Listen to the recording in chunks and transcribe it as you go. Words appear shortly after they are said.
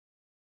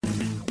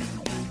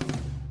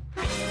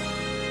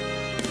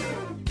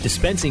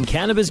Dispensing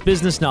cannabis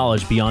business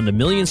knowledge beyond a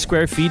million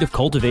square feet of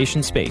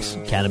cultivation space,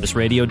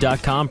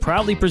 CannabisRadio.com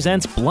proudly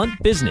presents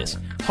Blunt Business,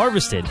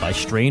 harvested by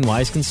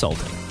Strainwise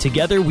Consulting.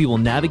 Together, we will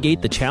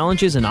navigate the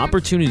challenges and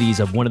opportunities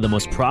of one of the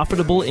most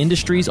profitable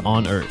industries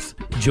on earth.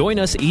 Join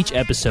us each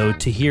episode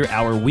to hear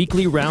our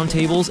weekly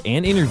roundtables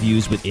and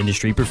interviews with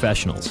industry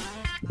professionals.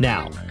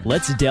 Now,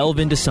 let's delve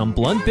into some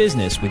blunt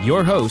business with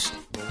your host.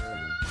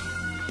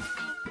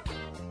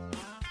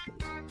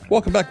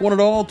 Welcome back, one and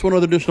all, to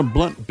another edition of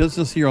Blunt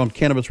Business here on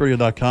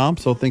cannabis-radio.com.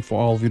 So thankful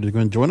all of you to go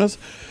and join us.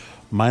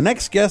 My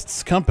next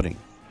guest's company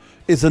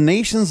is the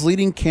nation's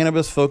leading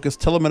cannabis-focused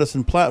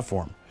telemedicine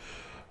platform.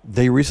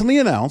 They recently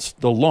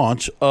announced the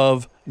launch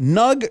of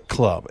Nugg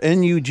Club,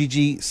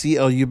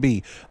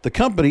 NuggClub. The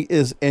company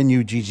is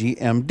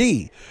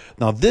NuggMD.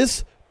 Now,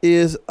 this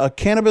is a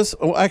cannabis.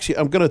 Oh, actually,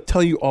 I'm going to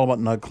tell you all about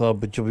Nugg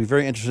Club, but you'll be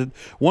very interested.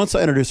 Once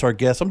I introduce our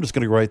guest, I'm just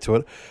going to go right to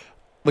it.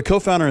 The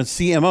co-founder and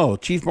CMO,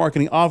 Chief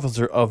Marketing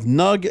Officer of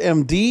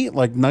NuggMD,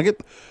 like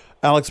Nugget,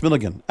 Alex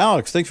Milligan.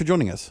 Alex, thanks for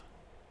joining us.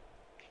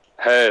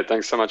 Hey,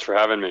 thanks so much for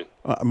having me.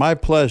 My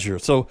pleasure.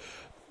 So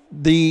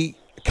the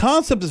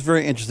concept is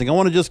very interesting. I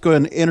want to just go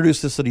ahead and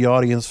introduce this to the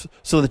audience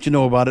so that you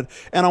know about it.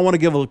 And I want to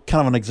give a kind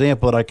of an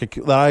example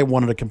that I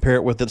wanted to compare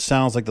it with that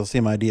sounds like the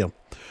same idea.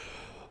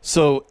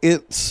 So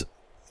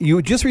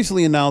you just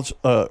recently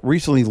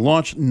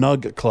launched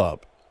Nugg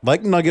Club,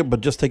 like Nugget, but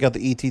just take out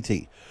the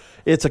ETT.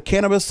 It's a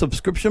cannabis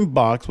subscription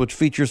box which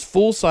features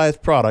full-size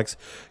products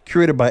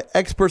curated by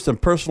experts and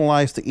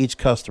personalized to each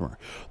customer.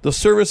 The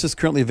service is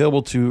currently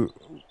available to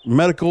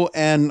medical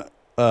and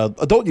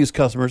adult use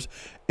customers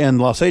in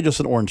Los Angeles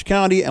and Orange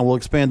County, and will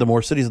expand to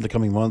more cities in the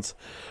coming months.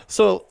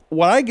 So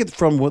what I get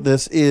from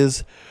this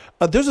is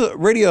there's a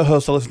radio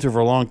host I listened to for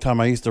a long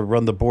time. I used to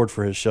run the board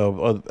for his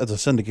show as a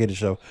syndicated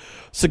show,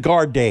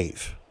 Cigar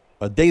Dave,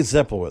 Dave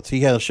Zeplowitz.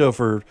 He had a show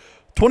for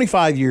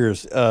 25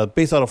 years,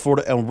 based out of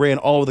Florida, and ran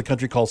all over the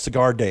country, called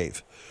Cigar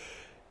Dave.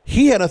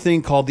 He had a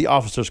thing called the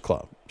Officers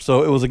Club.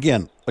 So it was,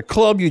 again, a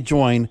club you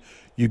join,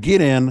 you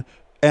get in,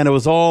 and it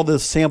was all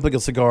this sampling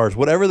of cigars,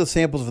 whatever the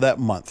samples of that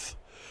month.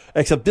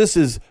 Except this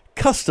is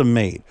custom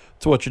made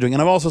to what you're doing.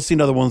 And I've also seen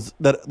other ones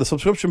that the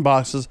subscription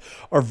boxes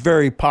are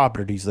very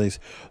popular these days.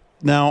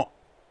 Now,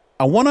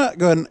 I want to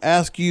go ahead and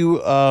ask you,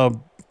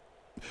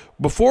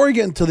 before we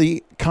get into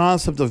the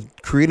concept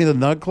of creating the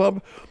Nugg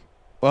Club,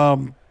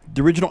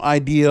 the original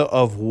idea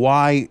of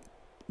why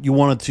you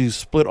wanted to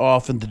split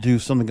off and to do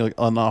something like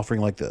an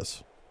offering like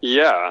this.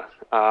 Yeah.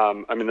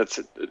 I mean, that's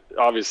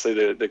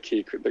obviously the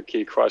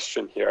key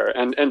question here.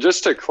 And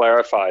just to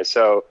clarify,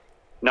 so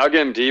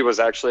NuggMD was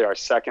actually our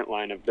second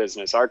line of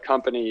business. Our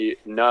company,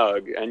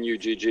 Nugg,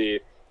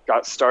 Nugg,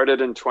 got started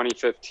in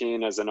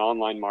 2015 as an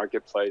online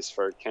marketplace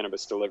for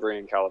cannabis delivery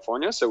in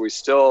California. So we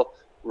still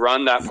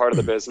run that part of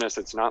the business.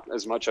 It's not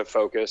as much a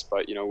focus,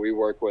 but we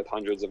work with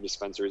hundreds of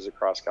dispensaries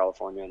across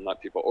California and let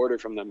people order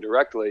from them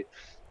directly.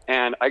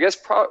 And I guess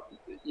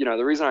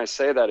the reason I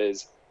say that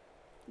is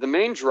the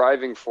main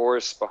driving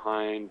force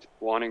behind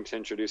wanting to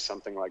introduce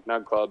something like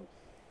Nugg Club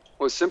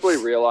was simply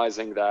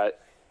realizing that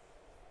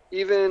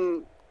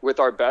even with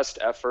our best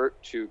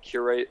effort to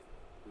curate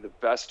the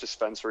best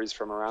dispensaries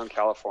from around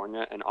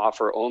California and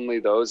offer only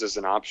those as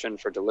an option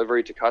for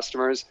delivery to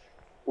customers,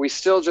 we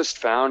still just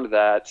found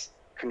that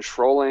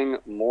controlling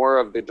more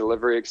of the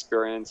delivery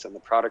experience and the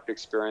product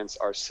experience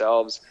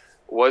ourselves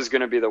was going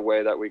to be the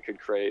way that we could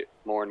create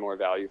more and more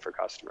value for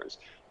customers.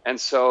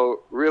 And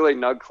so really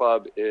Nugg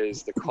Club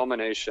is the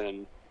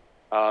culmination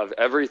of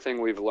everything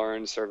we've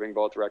learned serving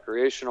both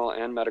recreational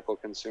and medical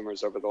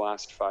consumers over the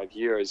last 5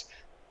 years,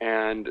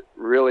 and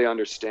really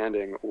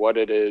understanding what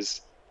it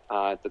is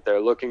that they're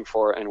looking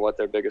for and what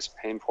their biggest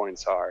pain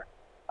points are.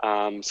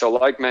 So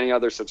like many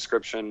other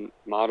subscription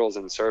models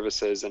and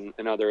services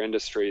in other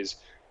industries,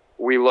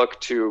 we look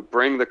to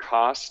bring the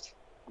cost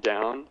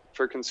down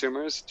for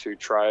consumers to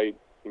try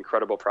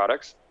incredible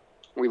products.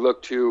 We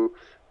look to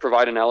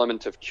provide an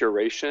element of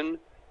curation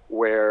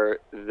where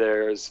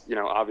there's,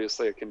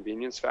 obviously a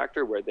convenience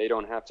factor where they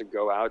don't have to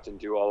go out and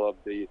do all of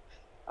the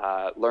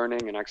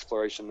learning and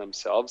exploration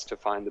themselves to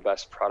find the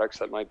best products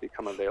that might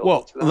become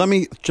available to them. Let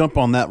me jump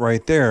on that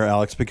right there,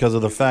 Alex, because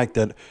of the fact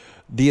that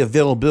the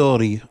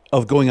availability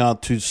of going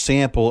out to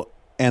sample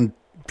and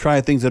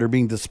try things that are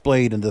being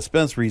displayed in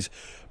dispensaries,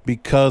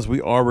 because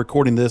we are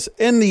recording this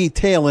in the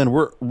tail end,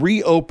 we're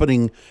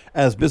reopening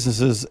as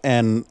businesses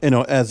and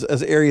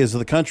as areas of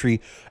the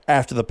country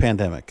after the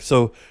pandemic.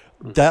 So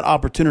that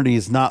opportunity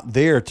is not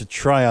there to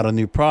try out a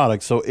new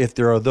product. So if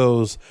there are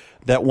those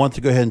that want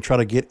to go ahead and try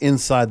to get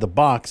inside the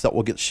box that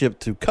will get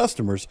shipped to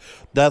customers,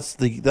 that's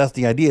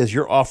the idea, is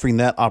you're offering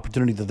that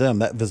opportunity to them,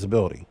 that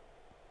visibility.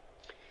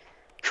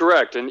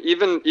 Correct. And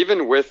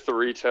even with the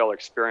retail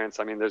experience,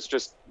 I mean, there's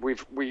just,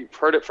 we've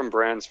heard it from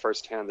brands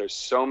firsthand. There's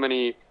so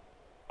many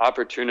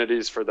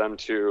opportunities for them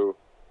to,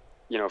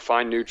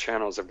 find new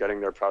channels of getting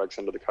their products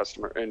into the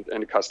customer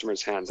and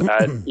customers' hands.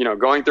 At,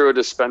 going through a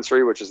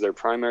dispensary, which is their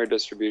primary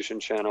distribution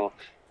channel,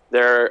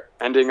 They're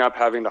ending up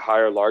having to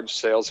hire large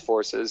sales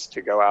forces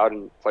to go out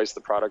and place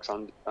the products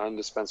on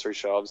dispensary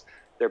shelves.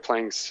 They're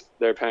paying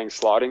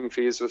slotting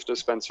fees with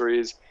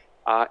dispensaries,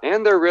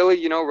 and they're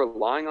really,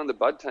 relying on the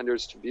bud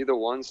tenders to be the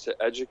ones to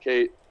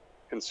educate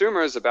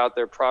consumers about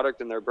their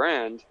product and their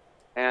brand.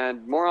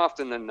 And more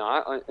often than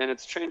not, and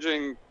it's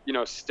changing,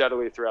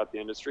 steadily throughout the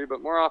industry,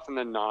 but more often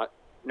than not,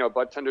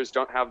 bud tenders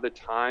don't have the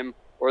time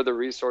or the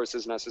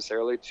resources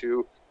necessarily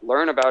to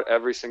learn about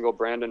every single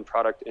brand and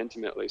product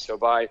intimately. So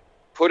by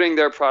putting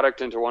their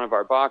product into one of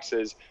our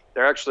boxes,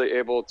 they're actually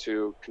able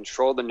to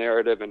control the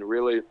narrative and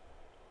really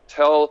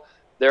tell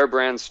their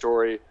brand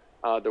story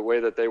the way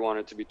that they want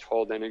it to be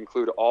told, and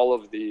include all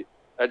of the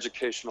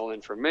educational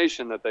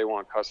information that they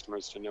want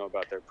customers to know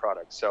about their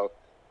product. So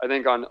I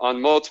think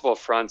on multiple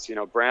fronts,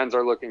 brands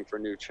are looking for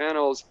new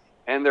channels,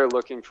 and they're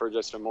looking for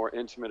just a more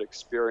intimate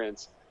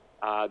experience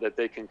that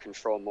they can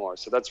control more.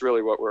 So that's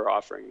really what we're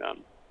offering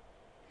them.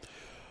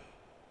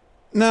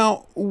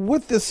 Now,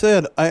 with this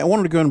said, I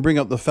wanted to go and bring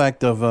up the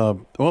fact of,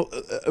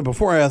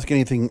 before I ask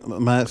anything,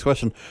 my next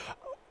question,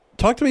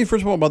 talk to me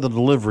first of all about the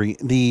delivery,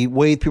 the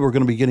way people are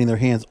going to be getting their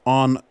hands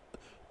on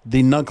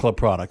the Nugg Club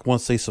product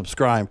once they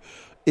subscribe.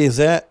 Is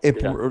that a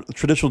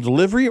traditional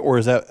delivery, or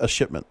is that a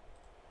shipment?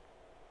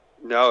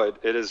 No,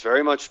 it is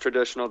very much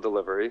traditional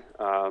delivery.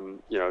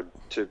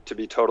 To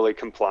be totally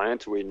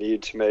compliant, we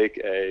need to make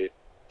a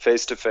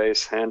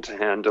face-to-face,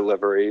 hand-to-hand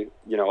delivery.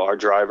 Our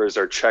drivers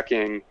are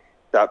checking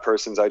that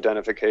person's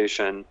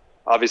identification.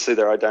 Obviously,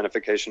 their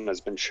identification has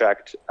been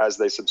checked as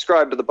they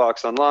subscribe to the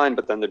box online,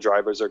 but then the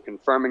drivers are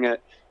confirming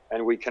it,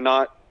 and we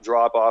cannot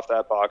drop off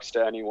that box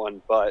to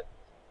anyone but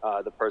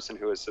the person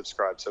who is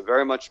subscribed. So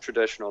very much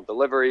traditional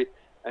delivery,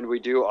 and we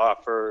do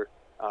offer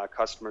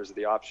customers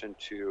the option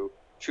to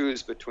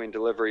choose between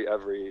delivery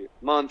every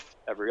month,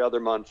 every other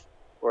month,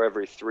 or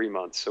every 3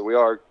 months. So we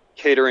are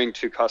catering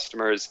to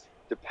customers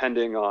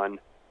depending on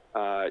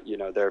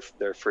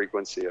their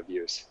frequency of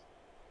use.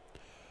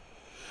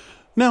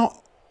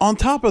 Now, on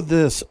top of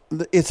this,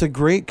 it's a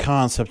great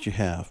concept you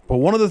have. But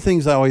one of the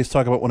things I always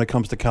talk about when it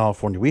comes to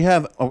California,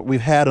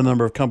 we've had a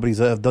number of companies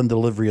that have done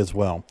delivery as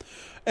well.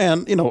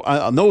 And,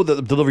 I know that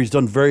the delivery is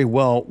done very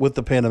well with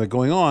the pandemic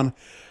going on.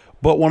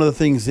 But one of the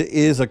things that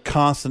is a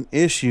constant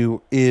issue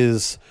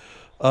is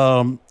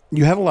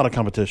you have a lot of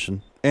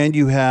competition, and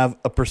you have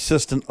a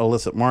persistent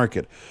illicit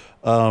market.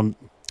 One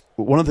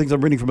of the things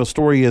I'm reading from a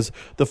story is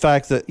the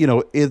fact that,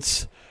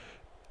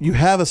 you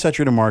have a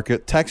saturated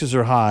market, taxes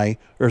are high,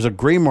 there's a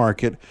gray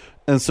market,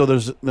 and so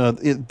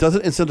it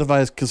doesn't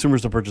incentivize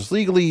consumers to purchase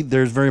legally.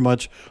 There's very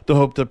much the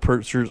hope that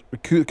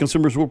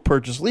consumers will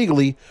purchase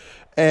legally,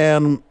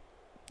 and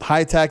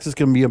high taxes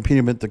can be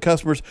impediment to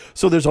customers.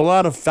 So there's a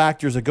lot of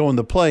factors that go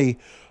into play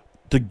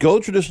to go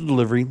traditional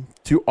delivery,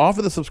 to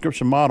offer the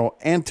subscription model,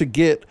 and to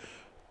get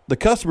the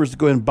customers to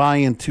go and buy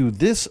into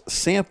this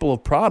sample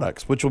of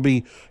products, which will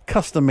be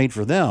custom made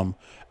for them,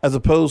 as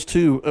opposed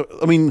to,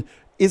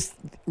 it's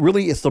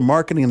the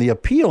marketing and the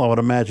appeal, I would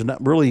imagine, that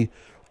really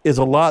is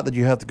a lot that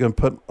you have to go and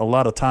put a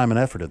lot of time and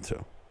effort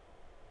into.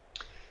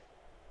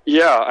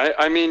 Yeah,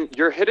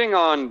 you're hitting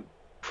on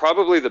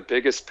probably the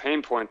biggest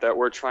pain point that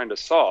we're trying to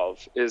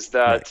solve, is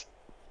that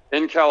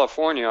in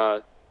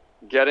California,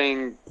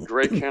 getting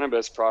great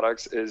cannabis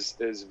products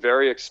is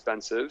very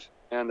expensive,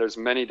 and there's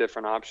many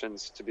different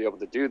options to be able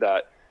to do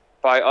that.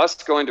 By us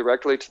going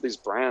directly to these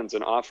brands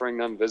and offering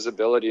them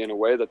visibility in a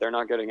way that they're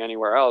not getting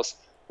anywhere else,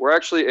 we're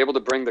actually able to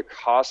bring the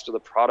cost of the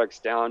products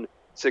down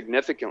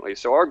significantly.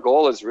 So our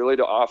goal is really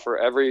to offer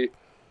every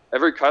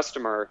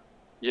customer,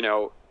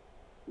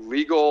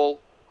 legal,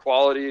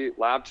 quality,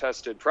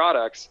 lab-tested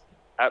products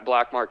at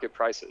black market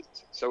prices.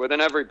 So within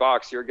every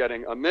box, you're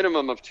getting a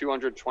minimum of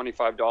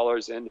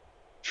 $225 in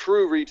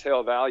true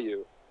retail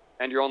value,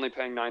 and you're only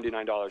paying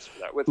 $99 for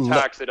that. With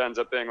tax, it ends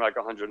up being like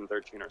 $113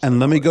 or so. And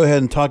let me go ahead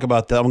and talk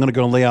about that. I'm going to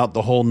go and lay out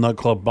the whole Nugg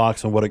Club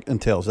box and what it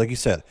entails. Like you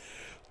said,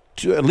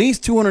 at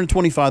least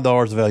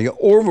 $225 of value,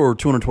 over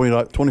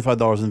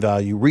 $225 in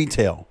value,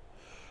 retail.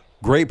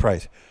 Great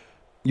price.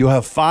 You'll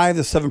have 5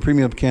 to 7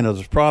 premium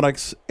cannabis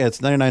products. It's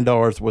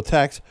 $99 with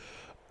tax,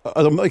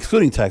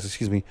 excluding tax,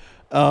 excuse me.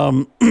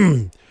 So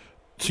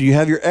you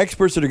have your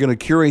experts that are going to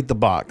curate the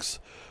box.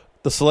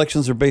 The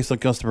selections are based on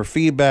customer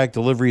feedback.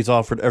 Delivery is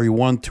offered every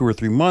 1, 2, or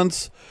 3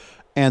 months.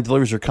 And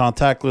deliveries are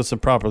contactless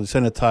and properly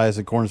sanitized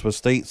in accordance with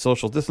state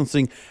social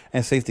distancing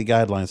and safety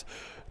guidelines.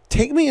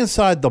 Take me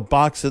inside the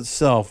box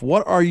itself.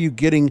 What are you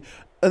getting,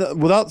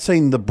 without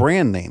saying the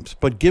brand names,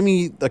 but give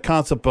me the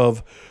concept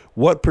of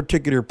what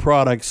particular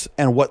products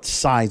and what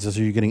sizes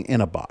are you getting in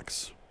a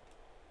box?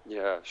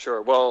 Yeah,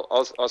 sure. Well,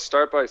 I'll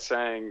start by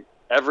saying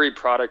every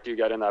product you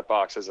get in that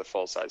box is a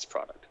full-size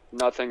product.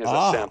 Nothing is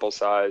a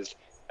sample-sized.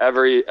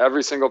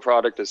 Every single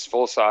product is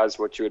full-size,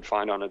 what you would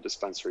find on a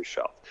dispensary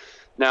shelf.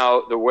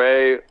 Now, the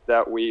way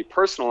that we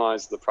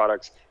personalize the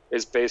products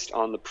is based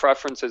on the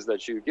preferences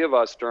that you give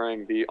us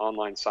during the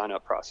online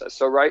sign-up process.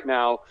 So right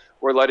now,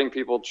 we're letting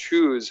people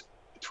choose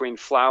between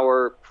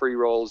flower,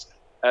 pre-rolls,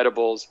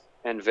 edibles,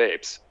 and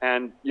vapes.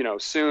 And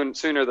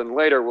sooner than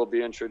later, we'll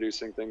be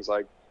introducing things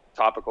like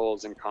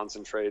topicals and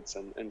concentrates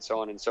and so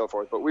on and so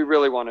forth. But we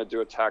really wanted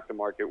to attack the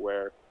market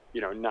where,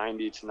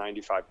 90 to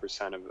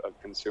 95%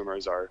 of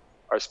consumers are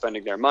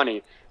spending their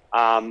money.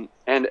 And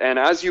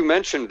as you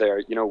mentioned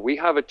there, we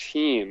have a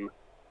team,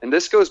 and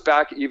this goes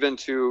back even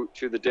to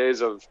the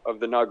days of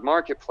the Nugg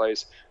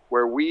marketplace,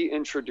 where we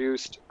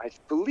introduced, I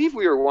believe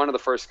we were one of the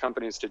first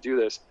companies to do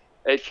this,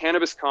 a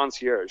cannabis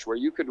concierge, where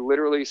you could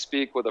literally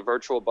speak with a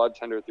virtual bud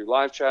tender through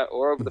live chat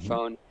or over the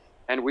phone.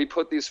 And we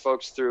put these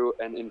folks through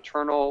an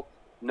internal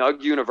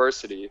Nugg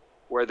University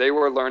where they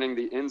were learning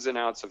the ins and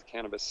outs of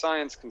cannabis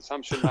science,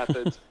 consumption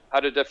methods,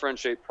 how to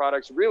differentiate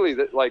products, really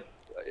like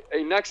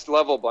a next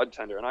level bud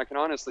tender. And I can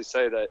honestly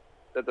say that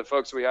the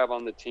folks we have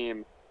on the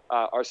team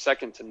are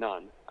second to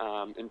none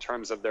in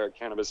terms of their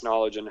cannabis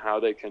knowledge and how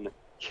they can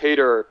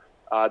cater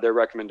their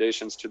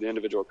recommendations to the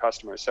individual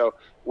customer. So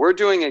we're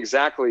doing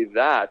exactly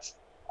that,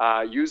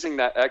 using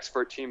that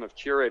expert team of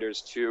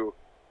curators to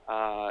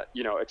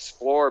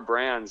explore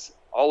brands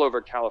all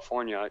over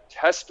California,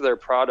 test their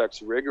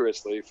products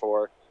rigorously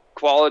for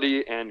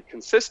quality and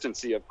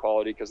consistency of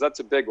quality, because that's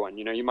a big one.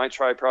 You might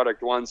try a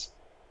product once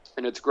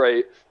and it's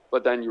great,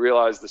 but then you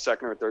realize the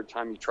second or third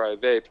time you try a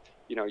vape,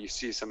 you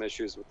see some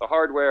issues with the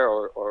hardware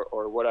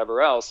or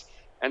whatever else.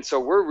 And so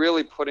we're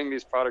really putting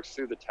these products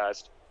through the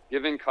test,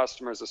 giving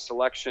customers a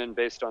selection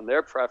based on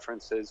their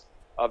preferences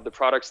of the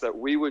products that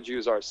we would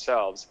use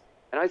ourselves.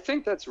 And I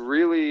think that's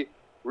really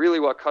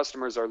what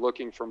customers are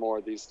looking for more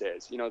these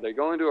days. They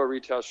go into a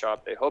retail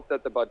shop, they hope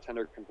that the bud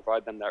tender can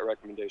provide them that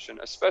recommendation,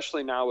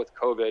 especially now with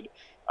COVID.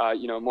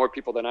 More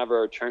people than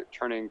ever are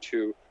turning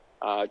to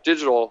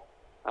digital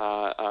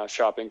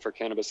shopping for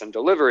cannabis and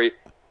delivery.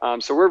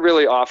 So we're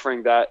really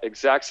offering that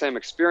exact same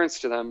experience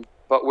to them,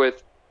 but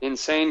with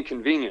insane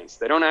convenience.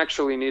 They don't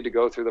actually need to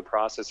go through the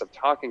process of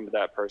talking to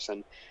that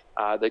person.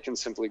 They can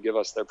simply give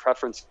us their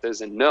preferences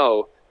and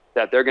know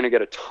that they're going to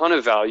get a ton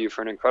of value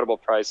for an incredible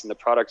price, and the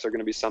products are going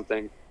to be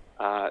something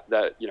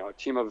that a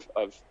team of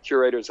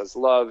curators has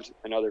loved,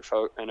 and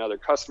other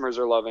customers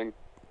are loving.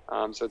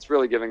 So it's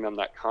really giving them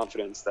that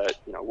confidence that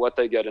what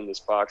they get in this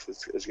box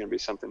is going to be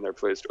something they're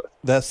pleased with.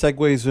 That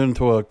segues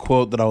into a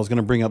quote that I was going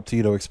to bring up to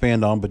you to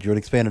expand on, but you had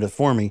expanded it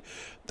for me.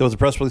 There was a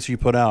press release you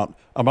put out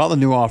about the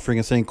new offering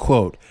and saying,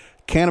 quote,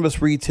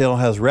 "Cannabis retail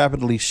has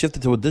rapidly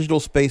shifted to a digital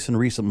space in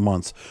recent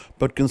months,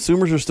 but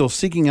consumers are still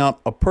seeking out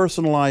a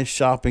personalized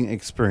shopping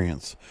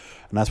experience.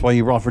 And that's why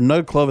you offer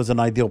Nugg Club as an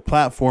ideal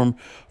platform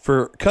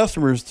for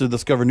customers to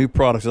discover new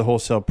products at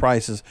wholesale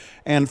prices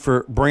and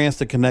for brands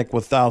to connect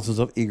with thousands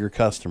of eager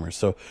customers."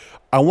 So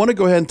I want to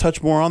go ahead and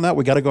touch more on that.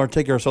 We got to go and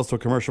take ourselves to a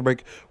commercial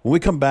break. When we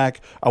come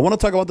back, I want to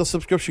talk about the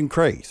subscription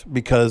craze,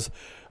 because,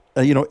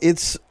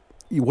 it's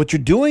what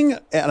you're doing.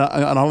 And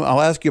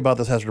I'll ask you about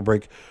this after the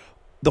break.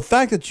 The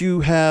fact that you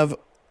have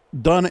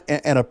done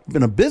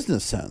in a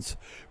business sense,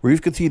 where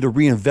you've continued to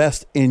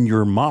reinvest in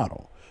your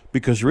model,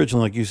 because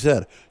originally, like you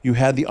said, you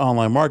had the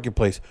online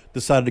marketplace,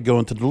 decided to go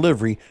into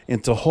delivery,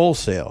 into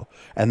wholesale,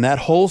 and that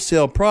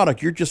wholesale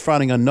product, you're just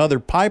finding another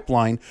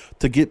pipeline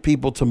to get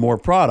people to more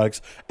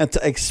products and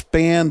to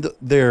expand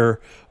their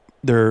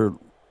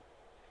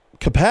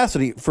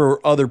capacity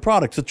for other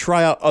products, to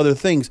try out other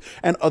things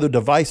and other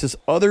devices,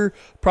 other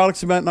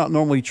products you might not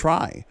normally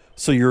try.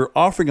 So you're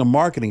offering a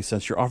marketing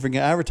sense, you're offering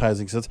an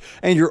advertising sense,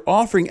 and you're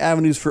offering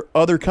avenues for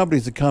other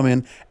companies to come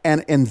in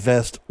and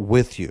invest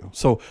with you.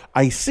 So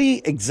I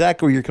see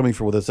exactly where you're coming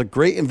from with this. It's a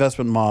great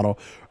investment model.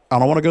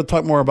 And I want to go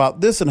talk more about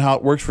this and how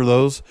it works for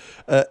those.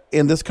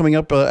 And this coming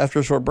up after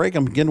a short break.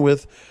 I'm again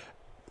with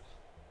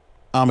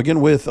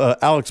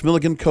Alex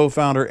Milligan,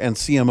 co-founder and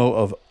CMO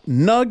of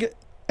Nugg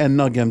and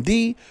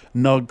NuggMD,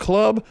 Nugg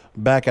Club.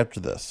 Back after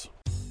this.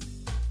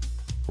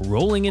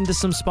 Rolling into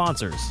some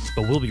sponsors,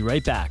 but we'll be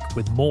right back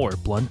with more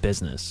Blunt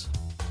Business.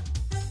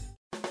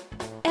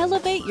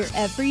 Elevate your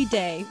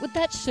everyday with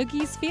that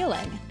Shuggies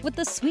feeling, with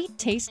the sweet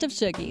taste of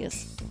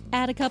Shuggies.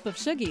 Add a cup of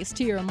Shuggies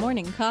to your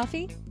morning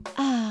coffee.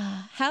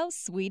 Ah, how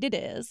sweet it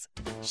is.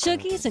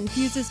 Shuggies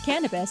infuses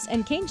cannabis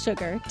and cane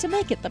sugar to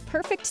make it the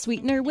perfect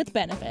sweetener with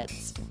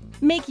benefits.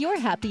 Make your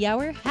happy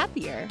hour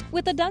happier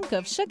with a dunk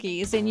of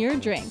Shuggies in your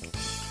drink.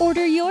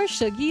 Order your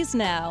Shuggies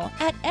now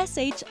at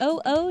shoogies.com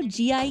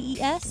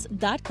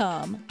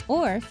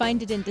or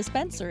find it in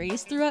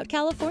dispensaries throughout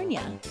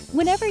California.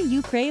 Whenever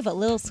you crave a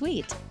little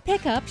sweet,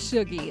 pick up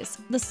Shuggies,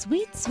 the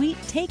sweet, sweet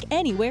take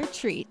anywhere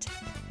treat.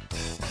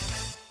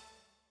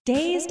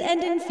 Dazed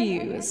and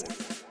Infused.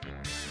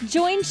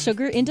 Join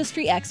sugar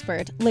industry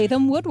expert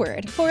Latham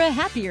Woodward for a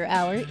happier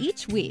hour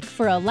each week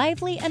for a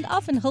lively and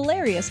often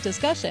hilarious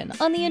discussion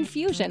on the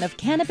infusion of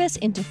cannabis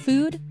into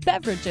food,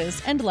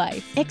 beverages, and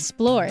life.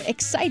 Explore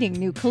exciting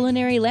new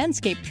culinary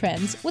landscape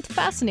trends with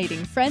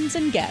fascinating friends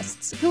and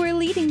guests who are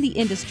leading the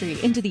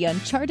industry into the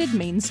uncharted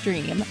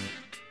mainstream.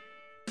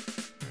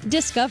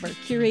 Discover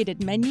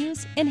curated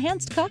menus,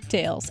 enhanced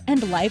cocktails,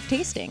 and live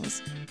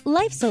tastings.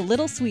 Life's a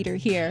little sweeter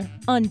here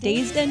on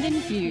Dazed and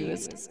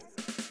Infused.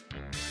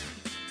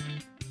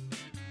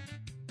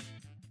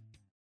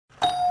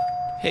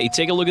 Hey,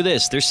 take a look at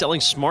this. They're selling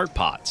smart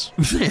pots.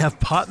 They have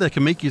pot that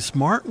can make you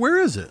smart?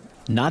 Where is it?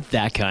 Not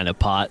that kind of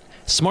pot.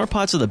 Smart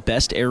Pots are the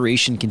best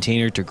aeration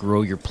container to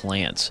grow your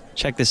plants.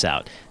 Check this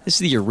out.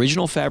 This is the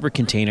original fabric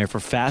container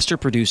for faster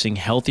producing,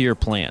 healthier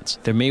plants.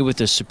 They're made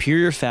with a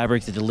superior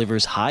fabric that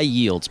delivers high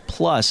yields.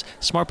 Plus,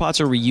 Smart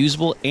Pots are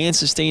reusable and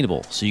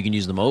sustainable, so you can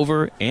use them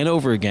over and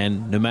over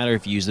again, no matter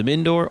if you use them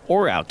indoor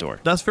or outdoor.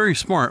 That's very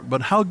smart,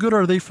 but how good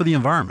are they for the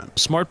environment?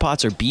 Smart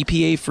Pots are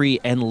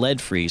BPA-free and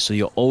lead-free, so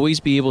you'll always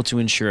be able to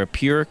ensure a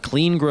pure,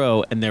 clean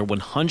grow, and they're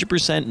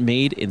 100%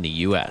 made in the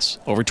U.S.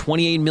 Over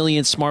 28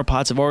 million Smart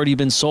Pots have already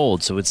been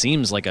sold, so it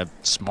seems like a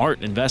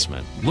smart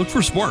investment. Look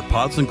for Smart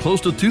Pots in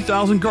close to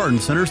 2,000 garden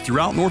centers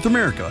throughout North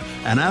America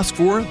and ask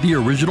for the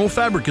original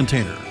fabric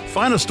container.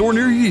 Find a store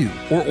near you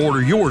or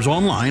order yours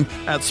online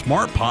at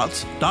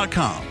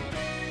smartpots.com.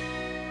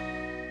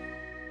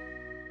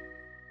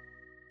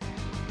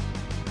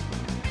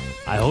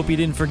 I hope you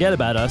didn't forget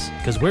about us,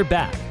 because we're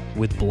back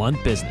with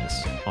Blunt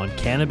Business on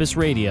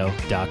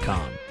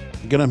cannabisradio.com.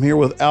 Again, I'm here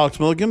with Alex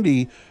Milligan,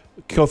 the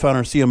co-founder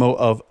and CMO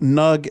of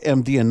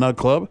NuggMD and Nugg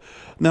Club.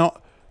 Now,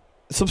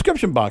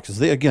 subscription boxes,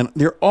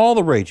 they're all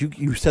the rage.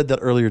 You said that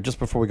earlier just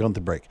before we got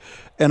into break.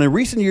 And in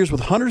recent years,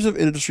 with hundreds of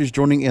industries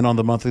joining in on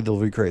the monthly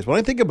delivery craze, when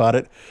I think about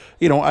it,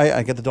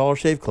 I get the Dollar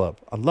Shave Club.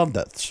 I love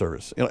that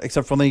service,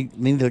 except for they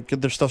need to get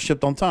their stuff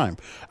shipped on time.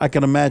 I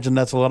can imagine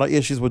that's a lot of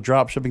issues with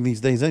drop shipping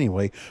these days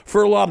anyway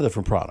for a lot of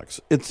different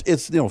products.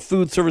 It's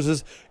food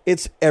services,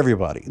 it's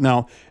everybody.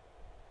 Now,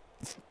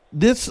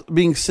 this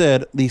being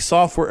said, the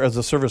software as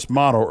a service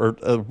model, or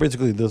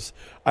basically this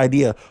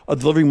idea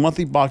of delivering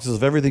monthly boxes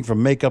of everything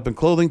from makeup and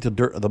clothing to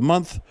dirt of the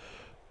month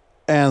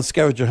and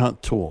scavenger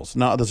hunt tools.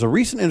 Now, there's a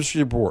recent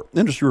industry report,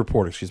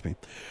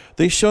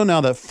 They show now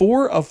that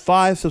 4 of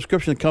 5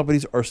 subscription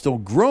companies are still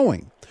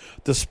growing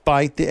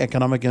despite the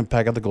economic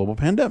impact of the global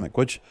pandemic,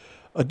 which,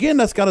 again,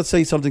 that's got to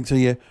say something to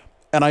you.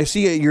 And I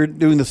see you're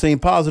doing the same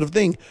positive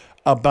thing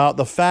about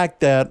the fact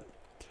that,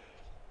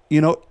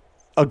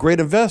 a great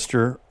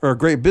investor or a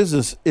great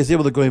business is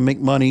able to go and make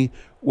money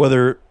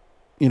whether,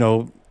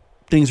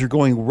 things are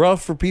going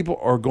rough for people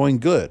or going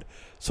good.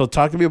 So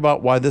talk to me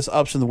about why this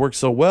option works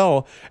so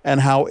well and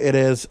how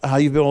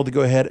you've been able to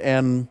go ahead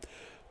and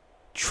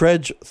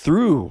trudge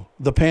through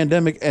the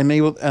pandemic and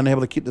able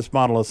to keep this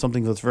model as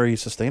something that's very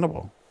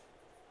sustainable.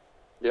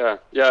 Yeah,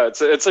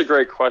 it's a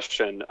great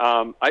question.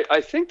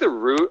 I think the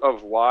root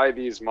of why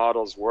these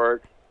models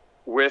work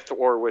with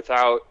or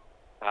without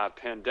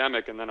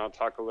pandemic, and then I'll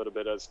talk a little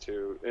bit as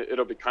to,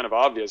 it'll be kind of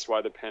obvious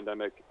why the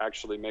pandemic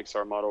actually makes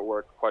our model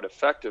work quite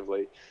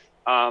effectively.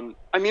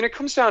 It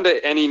comes down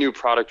to any new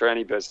product or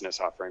any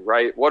business offering,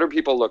 right? What are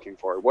people looking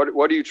for?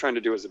 What are you trying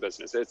to do as a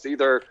business? It's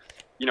either,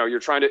 you're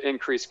trying to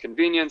increase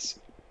convenience,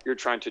 you're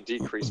trying to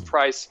decrease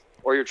price,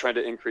 or you're trying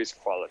to increase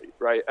quality,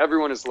 right?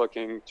 Everyone is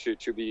looking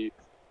to be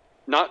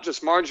not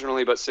just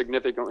marginally, but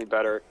significantly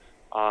better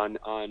on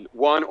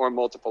one or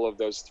multiple of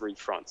those 3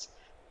 fronts.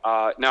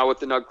 Now with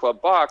the Nugg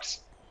Club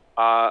Box,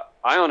 I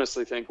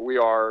honestly think we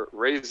are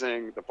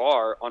raising the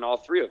bar on all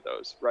 3 of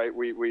those, right?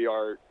 We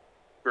are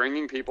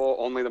bringing people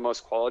only the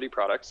most quality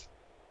products.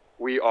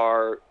 We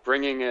are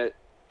bringing it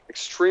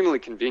extremely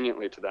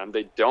conveniently to them.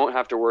 They don't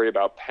have to worry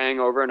about paying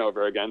over and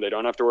over again. They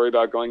don't have to worry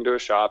about going to a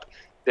shop.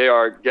 They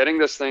are getting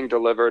this thing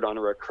delivered on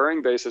a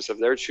recurring basis of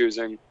their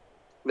choosing.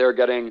 They're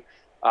getting,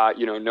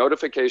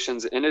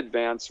 notifications in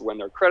advance when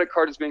their credit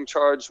card is being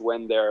charged,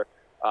 when their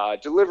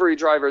delivery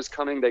driver is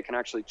coming. They can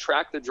actually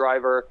track the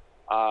driver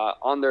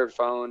on their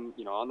phone,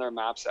 on their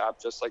Maps app,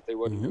 just like they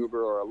would an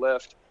Uber or a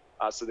Lyft.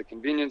 So the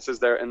convenience is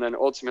there. And then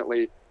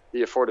ultimately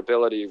the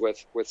affordability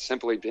with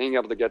simply being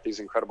able to get these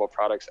incredible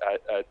products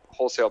at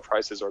wholesale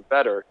prices or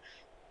better.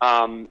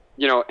 And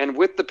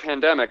with the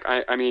pandemic,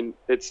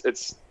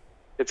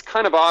 it's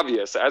kind of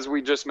obvious, as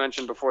we just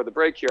mentioned before the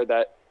break here,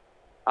 that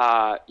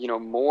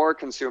more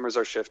consumers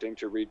are shifting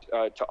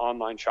to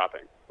online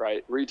shopping,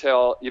 right?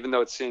 Retail, even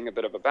though it's seeing a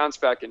bit of a bounce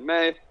back in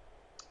May,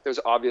 there's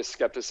obvious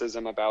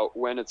skepticism about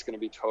when it's going to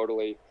be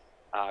totally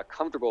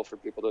comfortable for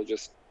people to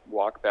just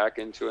walk back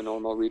into a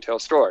normal retail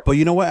store. But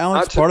you know what,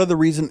 Alex? Part of the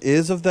reason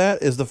is the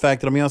fact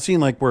that, I've seen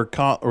like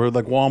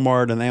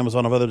Walmart and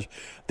Amazon and others,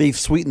 they've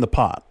sweetened the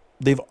pot.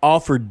 They've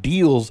offered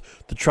deals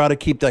to try to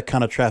keep that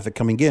kind of traffic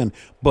coming in,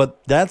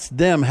 but that's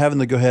them having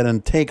to go ahead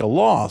and take a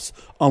loss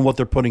on what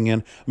they're putting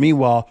in.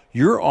 Meanwhile,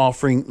 you're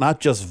offering not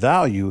just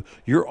value,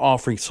 you're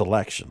offering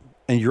selection.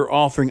 And you're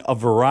offering a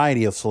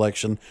variety of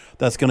selection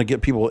that's going to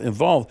get people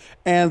involved.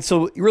 And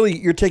so really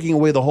you're taking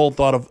away the whole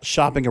thought of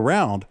shopping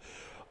around.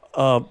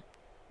 So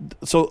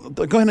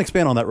go ahead and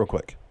expand on that real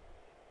quick.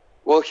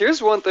 Well,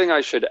 here's one thing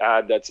I should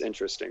add that's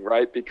interesting,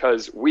 right?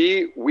 Because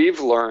we've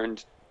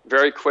learned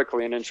very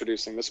quickly in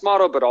introducing this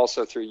model, but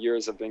also through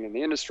years of being in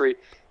the industry,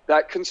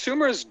 that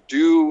consumers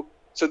do.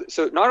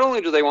 So not only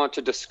do they want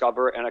to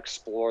discover and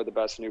explore the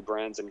best new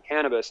brands in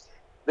cannabis,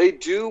 they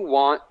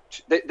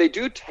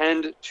do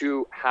tend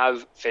to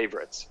have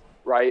favorites,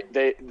 right?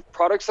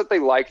 Products that they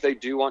like, they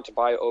do want to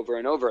buy over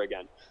and over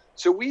again.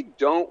 So we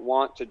don't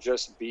want to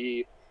just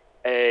be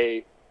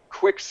a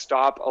quick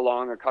stop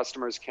along a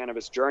customer's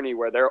cannabis journey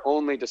where they're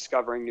only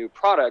discovering new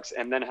products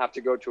and then have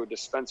to go to a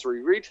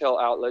dispensary retail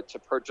outlet to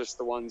purchase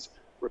the ones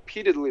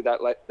repeatedly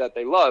that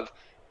they love,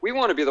 we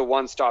want to be the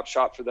one-stop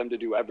shop for them to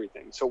do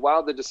everything. So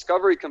while the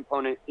discovery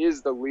component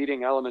is the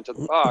leading element of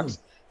the box,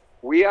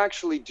 we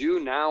actually do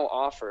now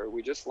offer,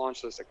 we just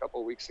launched this a couple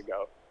of weeks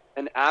ago,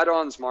 an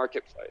add-ons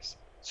marketplace.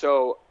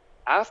 So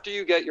after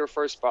you get your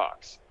first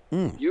box,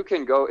 you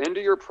can go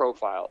into your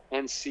profile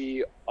and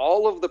see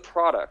all of the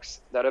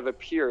products that have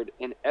appeared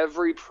in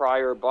every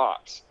prior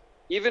box,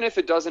 even if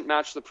it doesn't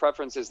match the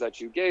preferences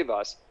that you gave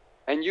us.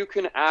 And you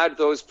can add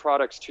those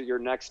products to your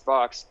next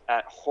box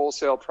at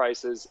wholesale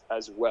prices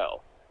as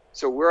well.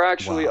 So we're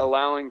actually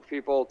allowing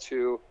people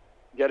to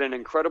get an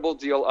incredible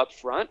deal up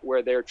front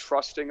where they're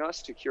trusting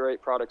us to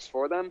curate products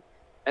for them.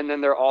 And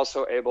then they're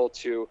also able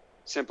to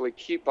simply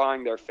keep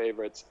buying their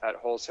favorites at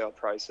wholesale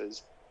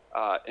prices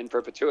in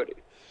perpetuity.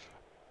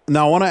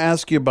 Now, I want to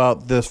ask you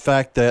about this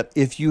fact that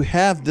if you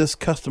have this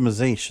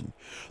customization,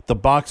 the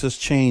boxes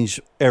change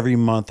every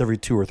month, every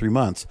 2 or 3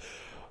 months.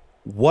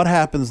 What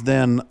happens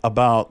then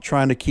about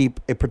trying to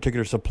keep a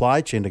particular supply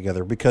chain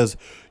together? Because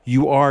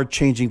you are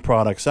changing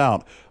products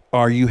out.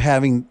 Are you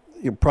having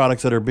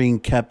products that are being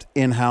kept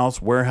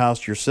in-house,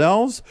 warehoused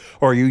yourselves,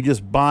 or are you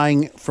just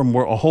buying from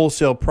a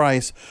wholesale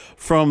price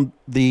from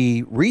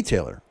the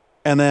retailer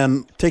and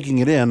then taking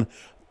it in,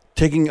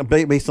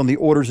 based on the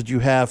orders that you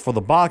have for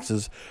the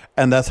boxes,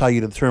 and that's how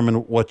you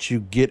determine what you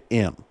get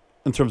in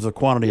terms of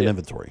quantity and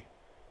inventory?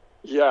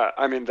 Yeah,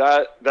 I mean,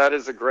 that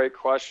is a great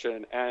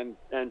question. And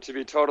to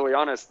be totally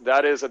honest,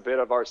 that is a bit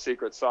of our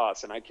secret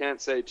sauce, and I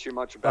can't say too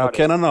much about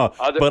it. Okay, no.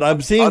 But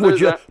I'm seeing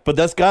but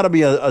that's got to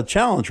be a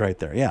challenge right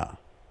there. Yeah.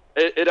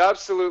 It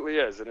absolutely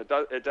is, and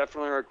it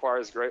definitely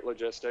requires great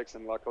logistics,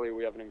 and luckily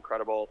we have an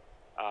incredible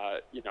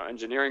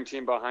engineering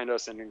team behind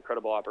us, and an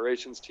incredible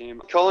operations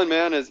team. Cullen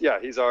Mann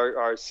he's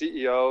our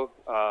CEO,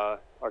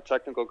 our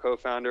technical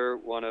co-founder,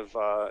 one of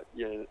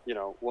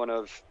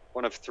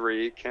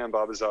three. Cam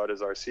Babazard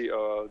is our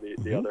COO.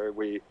 The other,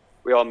 we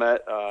all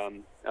met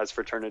as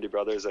fraternity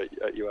brothers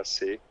at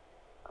USC,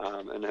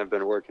 and have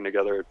been working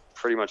together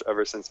pretty much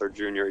ever since our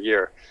junior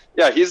year.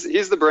 Yeah,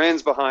 he's the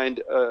brains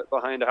behind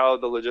how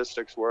the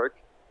logistics work,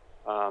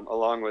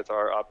 along with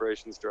our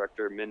operations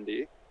director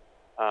Mindy.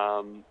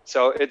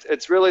 So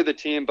it's really the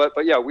team, but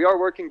yeah, we are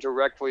working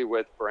directly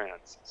with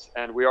brands,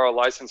 and we are a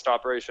licensed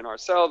operation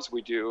ourselves.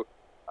 We do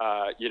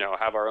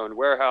have our own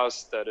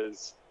warehouse that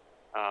is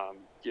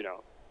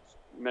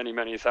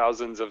many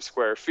thousands of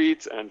square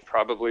feet, and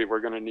probably we're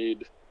going to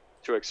need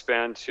to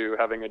expand to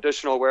having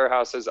additional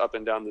warehouses up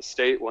and down the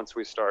state once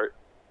we start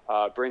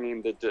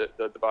bringing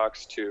the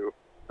box to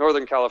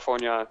Northern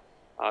California,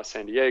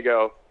 San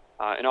Diego,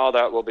 and all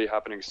that will be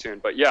happening soon.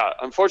 But yeah,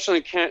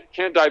 unfortunately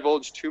can't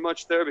divulge too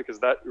much there, because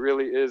that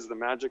really is the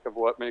magic of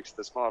what makes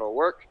this model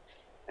work,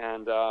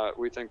 and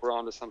we think we're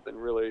onto something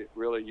really,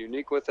 really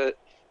unique with it.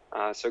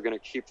 So going to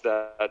keep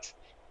that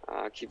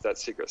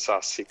secret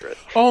sauce secret.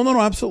 Oh, no,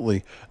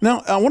 absolutely.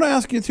 Now, I want to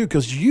ask you, too,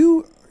 because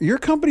your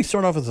company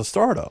started off as a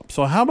startup.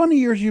 So how many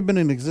years have you been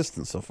in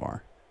existence so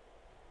far?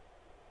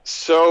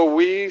 So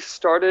we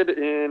started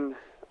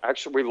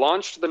we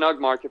launched the Nugg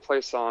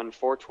Marketplace on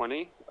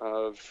 4/20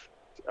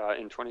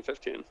 in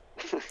 2015.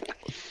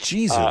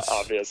 Jesus.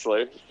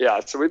 Obviously. Yeah,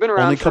 so we've been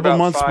around only a couple for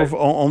months about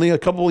only a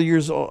couple of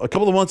years, a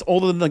couple of months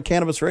older than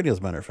Cannabis Radio, as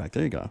a matter of fact.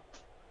 There you go.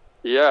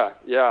 Yeah.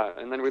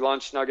 And then we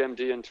launched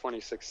NuggMD in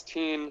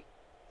 2016.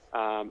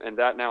 And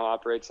that now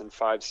operates in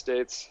 5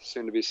 states,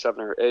 soon to be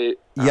 7 or 8.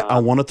 Yeah, I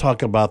want to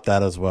talk about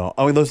that as well.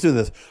 Let's do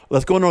this.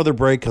 Let's go another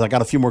break, because I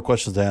got a few more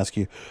questions to ask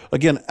you.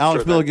 Again,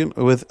 Alex Milligan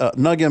with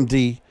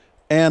NuggMD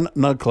and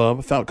Nugg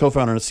Club,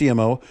 co-founder and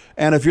CMO.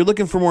 And if you're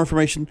looking for more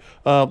information,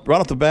 right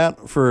off the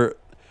bat, for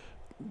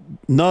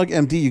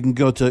NuggMD, you can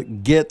go to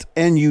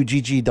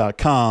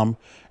getnugg.com.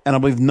 And I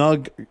believe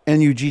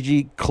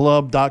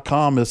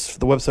NuggClub.com is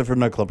the website for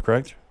Nugg Club,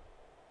 correct?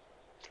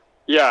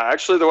 Yeah,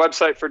 actually the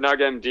website for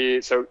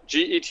NuggMD, so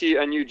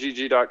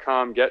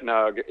getnugg.com, Get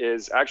Nugg,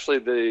 is actually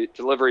the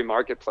delivery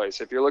marketplace.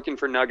 If you're looking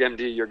for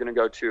NuggMD, you're going to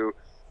go to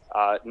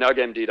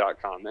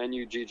NuggMD.com,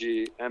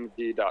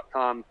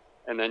 NuggMD.com,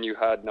 and then you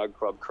had Nugg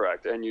Club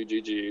correct,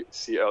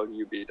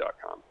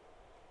 NuggClub.com.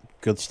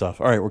 Good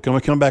stuff. All right, we're going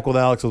to come back with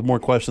Alex with more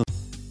questions.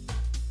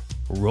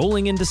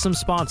 Rolling into some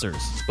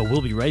sponsors, but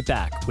we'll be right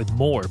back with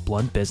more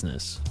Blunt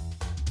Business.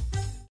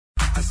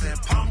 I said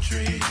palm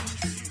trees.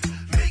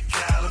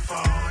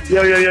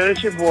 Yo,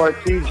 it's your boy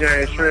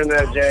TJ,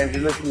 Trinidad James.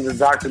 You're listening to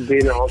Dr.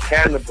 Bina on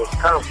Cannabis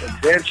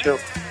Confidential.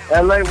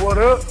 LA, what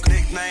up?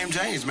 Nickname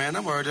James, man.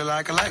 I'm worried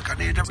like a lake.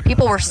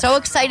 People were so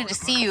excited to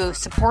see you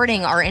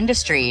supporting our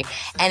industry,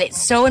 and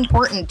it's so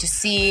important to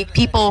see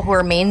people who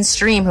are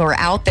mainstream, who are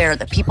out there,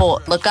 that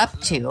people look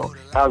up to.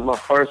 That was my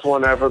first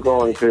one ever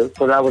going to,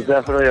 so that was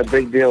definitely a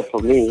big deal for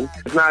me.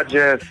 It's not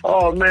just,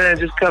 oh man,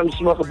 just come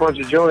smoke a bunch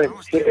of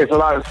joints. It's a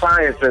lot of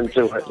science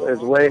into it.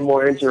 It's way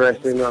more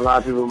interesting than a lot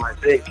of people might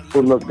think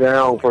who look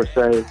down, per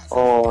se,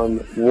 on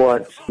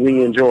what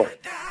we enjoy.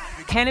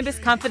 Cannabis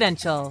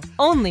Confidential,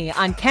 only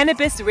on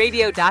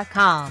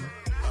cannabis-radio.com.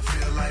 I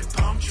feel like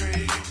palm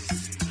trees.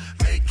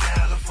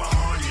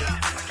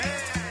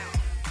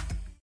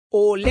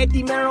 Oh, let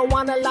the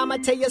marijuana llama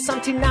tell you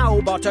something now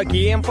about a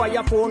game for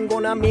your phone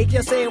gonna make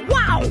you say,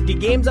 wow! The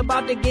game's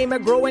about the game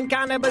of growing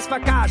cannabis for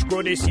cash.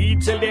 Grow the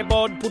seed, sell the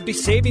bud, put the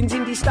savings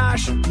in the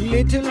stash.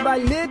 Little by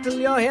little,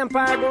 your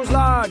empire grows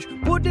large.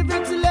 Put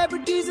different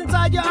celebrities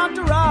inside your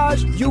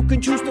entourage. You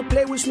can choose to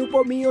play with Snoop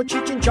or me or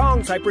Cheech and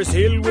Chong. Cypress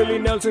Hill, Willie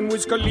Nelson,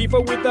 Wiz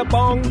Khalifa with a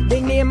bong.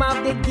 The name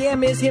of the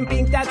game is Hemp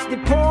Inc., that's the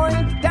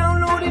point.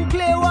 Download and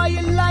play while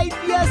you light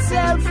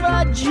yourself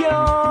a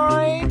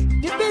joint.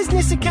 The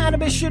business of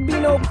cannabis should be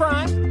no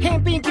crime.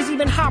 Hemp Inc. is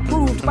even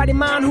hot-proved by the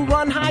man who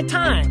run High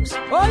Times.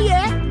 Oh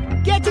yeah?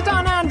 Get it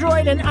on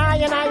Android and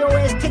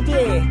iOS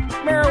today.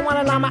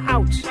 Marijuana Llama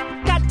out.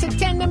 Got to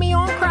tend to me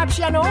own crops,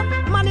 you know.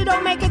 Money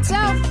don't make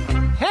itself.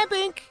 Hemp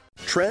Inc.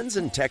 Trends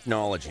in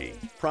technology,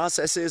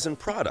 processes, and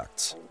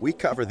products. We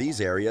cover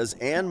these areas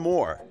and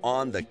more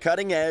on The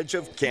Cutting Edge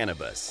of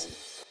Cannabis.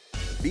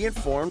 Be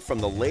informed from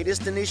the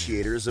latest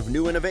initiators of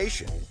new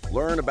innovation.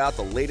 Learn about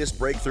the latest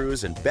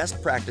breakthroughs and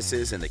best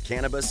practices in the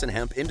cannabis and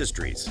hemp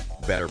industries.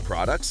 Better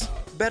products,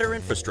 better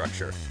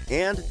infrastructure,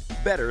 and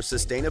better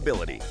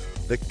sustainability.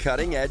 The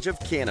Cutting Edge of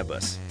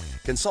Cannabis.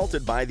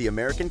 Consulted by the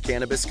American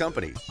Cannabis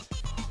Company.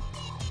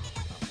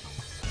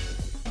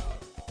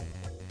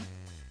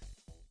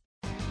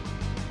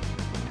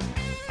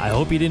 I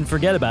hope you didn't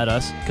forget about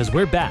us, because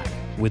we're back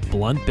with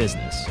Blunt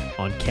Business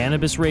on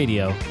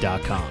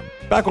cannabisradio.com.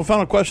 Back with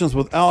final questions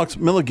with Alex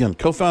Milligan,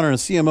 co-founder and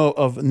CMO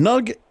of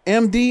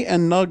NuggMD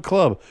and Nugg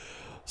Club.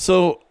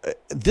 So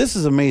this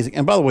is amazing.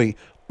 And by the way,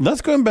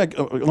 let's go back.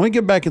 Let me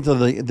get back into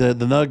the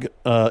Nugg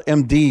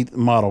MD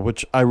model,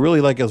 which I really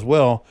like as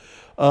well,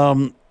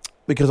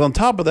 because on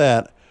top of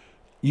that,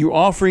 you're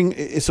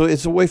offering. So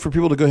it's a way for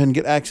people to go ahead and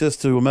get access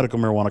to a medical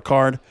marijuana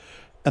card,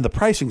 and the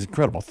pricing is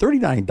incredible.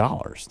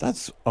 $39.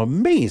 That's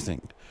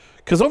amazing.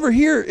 Because over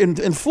here in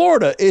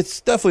Florida, it's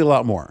definitely a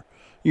lot more.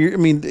 I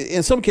mean,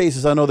 in some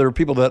cases, I know there are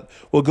people that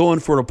will go in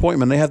for an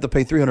appointment. They have to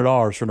pay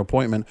 $300 for an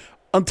appointment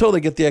until they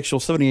get the actual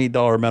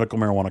 $78 medical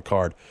marijuana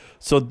card.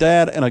 So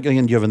that, and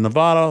again, you have in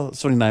Nevada,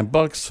 $79,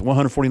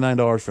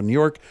 $149 for New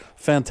York.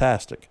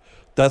 Fantastic.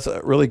 That's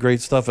really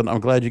great stuff, and I'm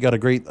glad you got a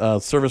great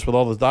service with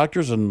all the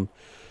doctors. And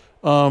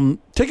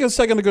take a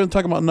second to go and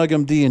talk about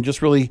NuggMD, and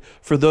just really,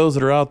 for those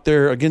that are out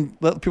there, again,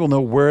 let people know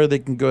where they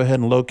can go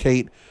ahead and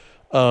locate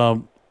a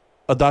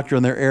doctor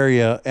in their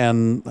area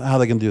and how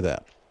they can do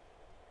that.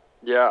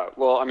 Yeah,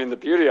 well, I mean, the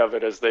beauty of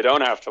it is they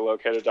don't have to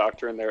locate a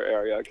doctor in their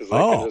area, because they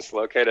can just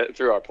locate it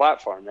through our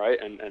platform,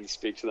 right, and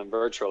speak to them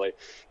virtually.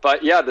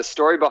 But yeah, the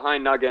story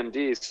behind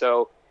NuggMD.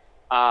 So,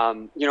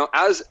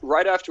 as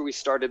right after we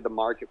started the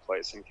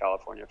marketplace in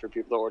California for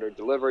people to order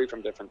delivery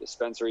from different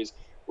dispensaries,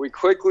 we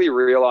quickly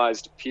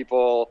realized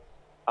people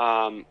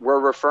were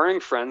referring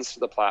friends to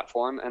the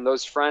platform, and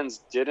those friends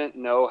didn't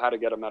know how to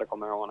get a medical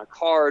marijuana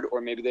card, or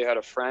maybe they had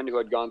a friend who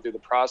had gone through the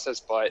process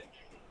but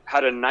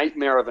had a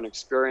nightmare of an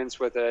experience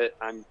with it.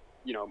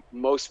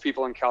 Most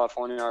people in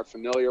California are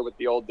familiar with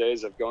the old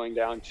days of going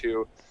down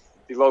to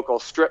the local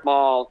strip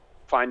mall,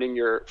 finding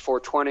your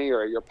 420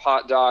 or your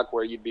pot doc,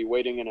 where you'd be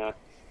waiting in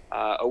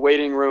a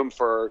waiting room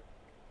for,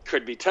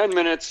 could be 10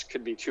 minutes,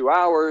 could be 2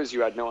 hours.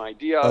 You had no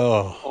idea.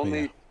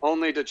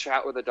 Only to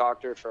chat with a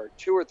doctor for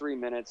 2 or 3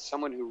 minutes,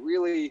 someone who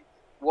really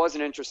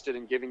wasn't interested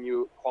in giving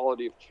you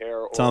quality of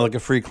care. Sounds like a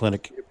free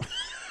clinic.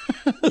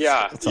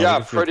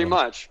 Pretty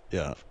much.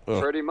 Yeah,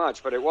 pretty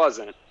much, but it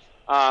wasn't.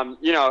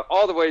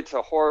 All the way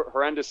to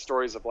horrendous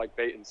stories of like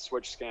bait and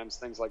switch scams,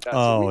 things like that.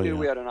 So we knew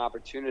we had an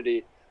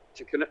opportunity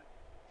to connect.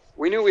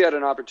 We knew we had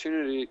an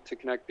opportunity to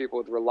connect people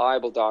with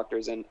reliable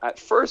doctors, and at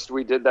first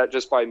we did that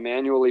just by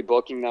manually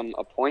booking them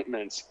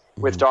appointments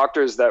with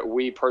doctors that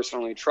we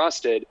personally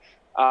trusted.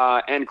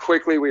 And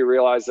quickly we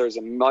realized there's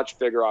a much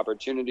bigger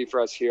opportunity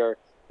for us here.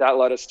 That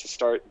led us to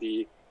start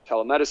the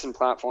telemedicine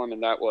platform,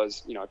 and that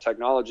was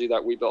technology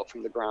that we built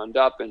from the ground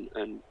up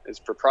and is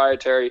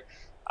proprietary.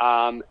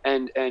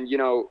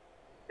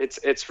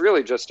 It's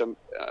really just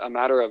a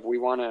matter of, we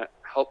want to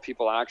help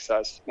people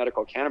access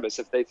medical cannabis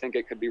if they think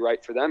it could be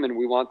right for them, and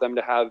we want them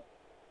to have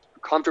a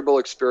comfortable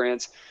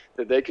experience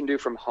that they can do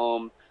from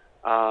home,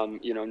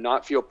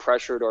 not feel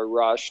pressured or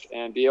rushed,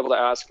 and be able to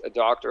ask a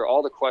doctor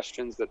all the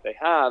questions that they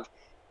have,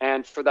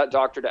 and for that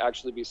doctor to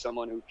actually be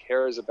someone who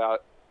cares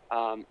about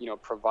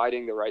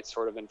providing the right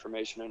sort of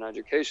information and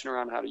education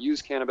around how to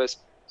use cannabis.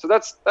 So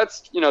that's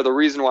the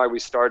reason why we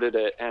started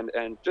it.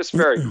 And just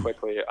very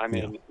quickly,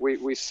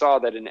 we saw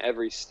that in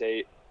every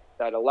state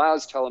that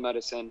allows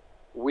telemedicine,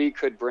 we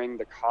could bring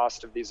the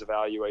cost of these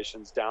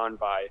evaluations down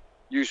by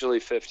usually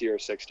 50 or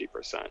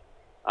 60%.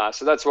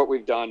 So that's what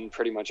we've done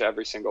pretty much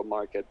every single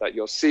market that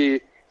you'll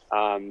see.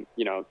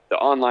 The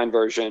online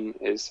version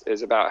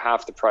is about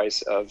half the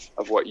price of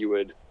what you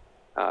would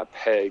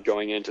pay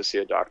going in to see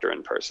a doctor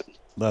in person.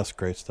 That's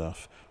great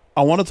stuff.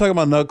 I want to talk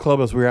about Nugg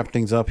Club as we wrap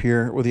things up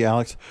here with you,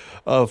 Alex.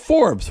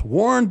 Forbes,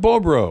 Warren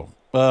Bobrow,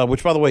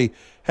 which, by the way,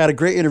 had a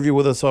great interview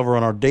with us over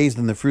on our Dazed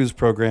in the Freeze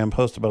program,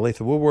 hosted by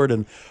Latham Woodward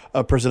and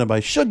presented by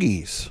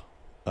Shuggies.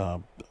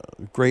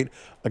 Great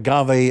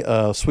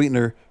agave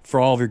sweetener for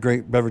all of your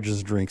great beverages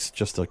and drinks.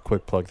 Just a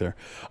quick plug there.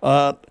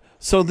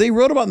 So they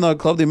wrote about Nugg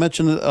Club. They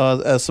mentioned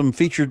as some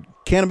featured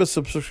cannabis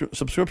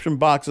subscription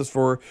boxes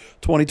for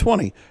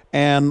 2020.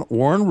 And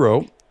Warren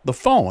wrote the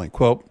following,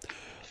 quote,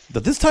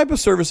 that this type of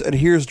service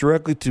adheres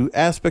directly to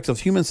aspects of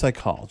human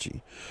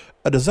psychology,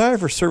 a desire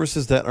for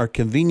services that are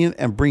convenient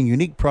and bring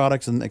unique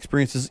products and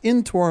experiences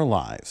into our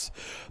lives.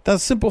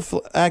 That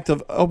simple act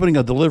of opening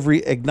a delivery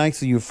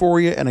ignites the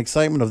euphoria and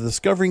excitement of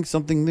discovering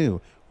something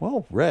new.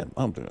 Well read.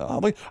 I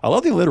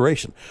love the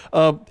alliteration.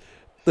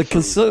 The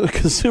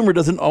consumer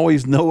doesn't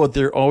always know what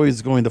they're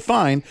always going to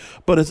find,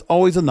 but it's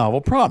always a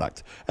novel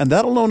product. And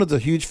that alone is a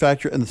huge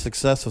factor in the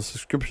success of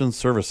subscription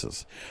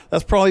services.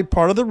 That's probably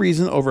part of the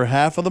reason over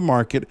half of the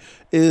market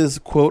is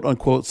quote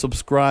unquote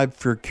subscribed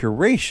for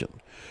curation,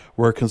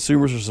 where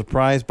consumers are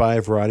surprised by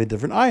a variety of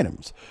different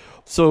items.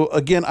 So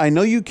again, I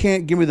know you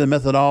can't give me the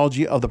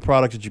methodology of the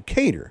product that you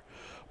cater,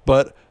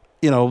 but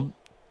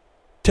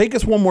take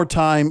us one more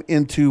time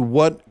into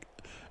what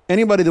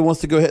anybody that wants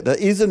to go ahead,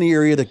 that is in the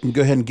area that can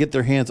go ahead and get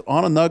their hands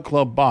on a Nugg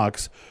Club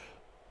box,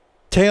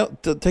 take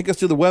us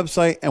to the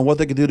website and what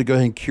they can do to go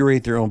ahead and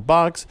curate their own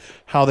box,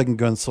 how they can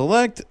go and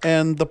select,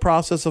 and the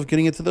process of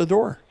getting it to the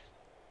door.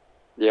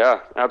 Yeah,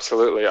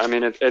 absolutely. I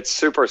mean, it's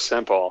super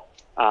simple.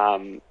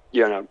 Go to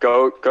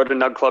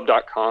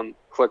nuggclub.com,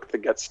 click the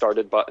Get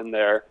Started button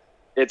there.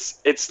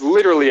 It's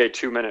literally a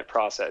 2-minute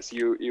process.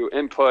 You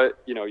input,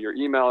 your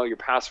email, your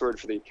password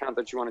for the account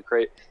that you want to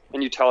create,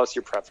 and you tell us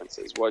your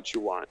preferences, what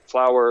you want: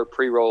 flower,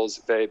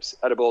 pre-rolls, vapes,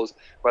 edibles,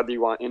 whether you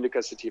want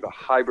indica sativa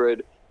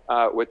hybrid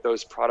with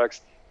those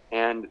products,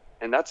 and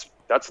that's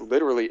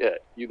literally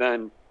it. You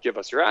then give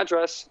us your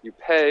address, you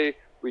pay,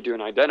 we do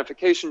an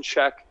identification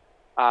check,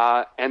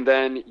 and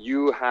then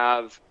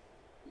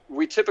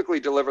we typically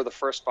deliver the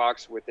first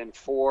box within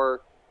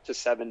 4 to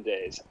 7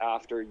 days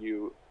after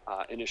you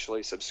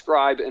initially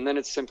subscribe, and then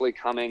it's simply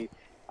coming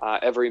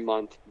every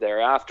month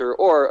thereafter,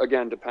 or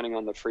again, depending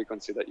on the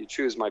frequency that you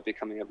choose, might be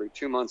coming every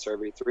 2 months or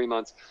every 3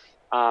 months.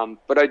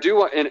 But I do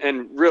want,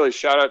 and really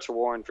shout out to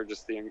Warren for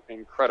just the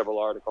incredible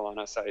article on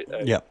us.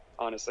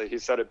 Honestly, he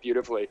said it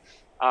beautifully.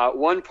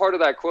 One part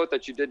of that quote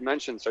that you did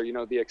mention, so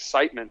the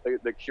excitement,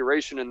 the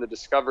curation and the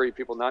discovery,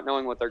 people not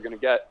knowing what they're going to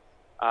get.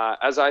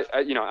 As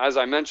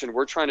I mentioned,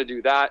 we're trying to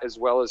do that as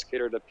well as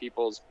cater to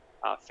people's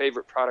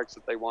favorite products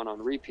that they want on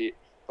repeat.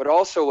 But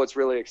also what's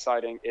really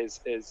exciting is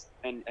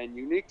and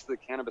unique to the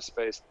cannabis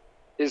space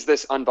is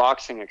this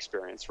unboxing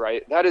experience,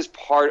 right? That is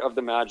part of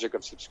the magic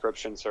of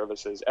subscription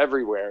services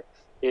everywhere,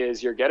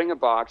 is you're getting a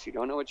box, you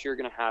don't know what you're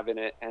going to have in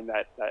it, and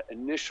that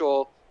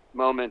initial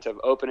moment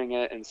of opening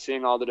it and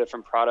seeing all the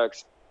different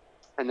products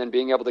and then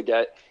being able to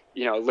get,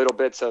 little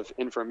bits of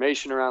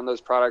information around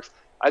those products.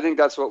 I think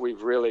that's what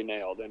we've really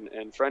nailed.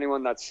 And for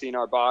anyone that's seen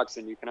our box,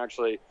 and you can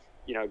actually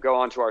go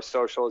onto our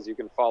socials. You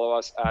can follow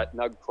us at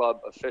Nugg Club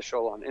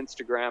Official on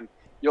Instagram.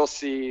 You'll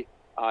see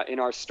in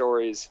our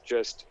stories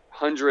just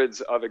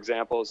hundreds of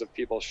examples of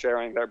people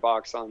sharing their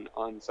box on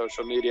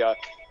social media,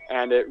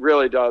 and it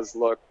really does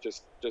look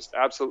just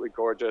absolutely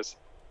gorgeous.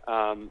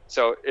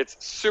 So it's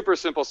super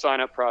simple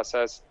sign-up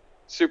process,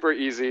 super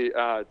easy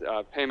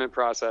payment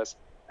process,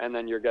 and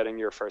then you're getting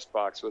your first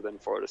box within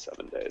 4 to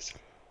 7 days.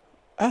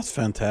 That's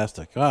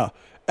fantastic. Wow.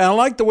 And I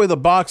like the way the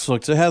box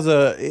looks. It has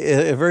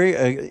a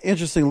very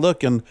interesting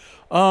look, and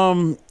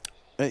I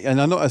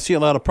know I see a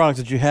lot of products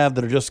that you have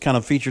that are just kind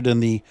of featured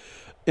in the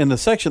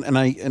section, and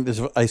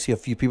I see a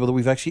few people that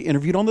we've actually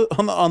interviewed on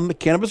the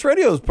Cannabis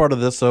Radio as part of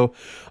this. So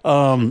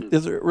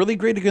it's really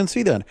great to go and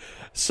see that.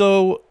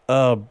 So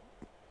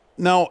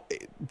now,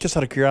 just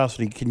out of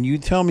curiosity, can you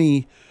tell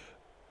me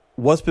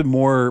what's been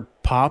more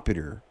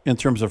popular in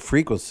terms of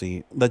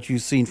frequency that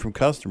you've seen from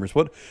customers?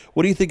 What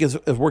do you think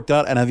has worked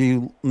out?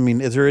 And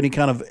is there any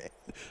kind of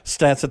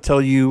stats that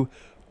tell you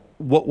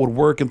what would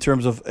work in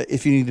terms of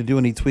if you need to do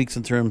any tweaks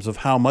in terms of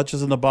how much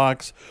is in the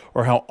box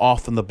or how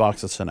often the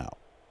box is sent out?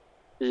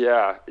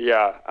 Yeah.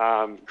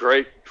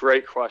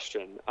 Great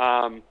question.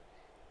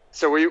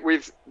 So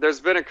there's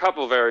been a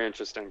couple very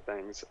interesting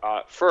things.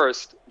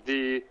 First,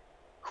 the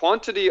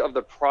quantity of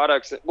the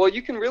products. Well,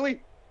 you can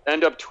really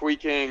end up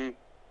tweaking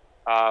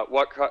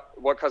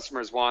what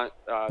customers want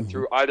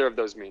through either of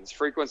those means,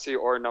 frequency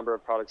or number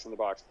of products in the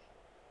box.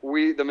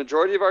 The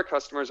majority of our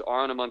customers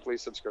are on a monthly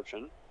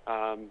subscription,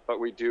 but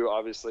we do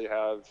obviously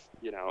have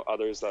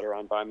others that are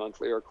on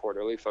bi-monthly or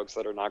quarterly, folks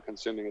that are not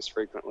consuming as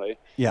frequently.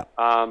 Yeah.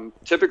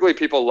 Typically,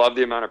 people love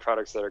the amount of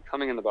products that are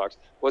coming in the box.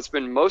 What's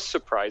been most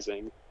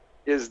surprising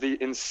is the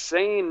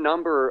insane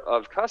number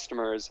of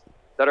customers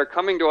that are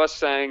coming to us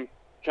saying,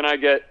 "Can I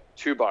get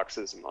 2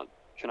 boxes a month?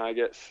 Can I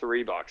get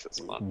 3 boxes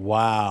a month?"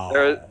 Wow.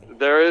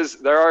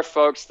 There are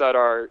folks that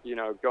are,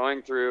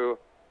 going through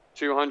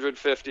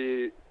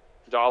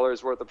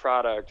 $250 worth of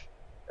product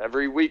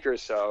every week or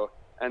so,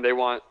 and they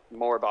want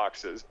more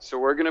boxes. So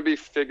we're going to be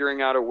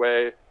figuring out a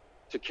way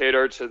to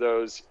cater to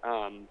those,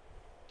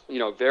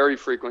 very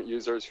frequent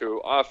users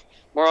who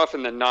more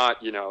often than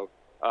not,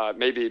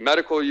 maybe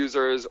medical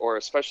users, or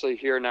especially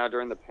here now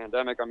during the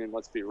pandemic. I mean,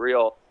 let's be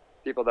real.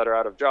 People that are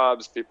out of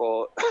jobs,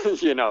 people,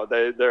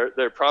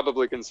 they're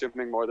probably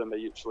consuming more than they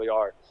usually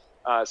are.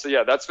 So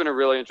yeah, that's been a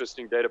really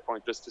interesting data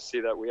point, just to see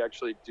that we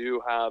actually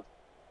do have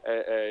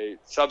a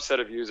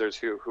subset of users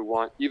who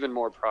want even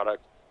more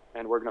product,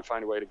 and we're going to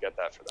find a way to get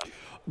that for them.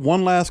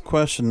 One last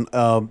question.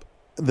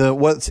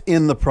 What's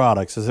in the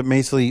products? Is it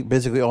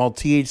basically all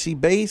THC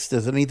based?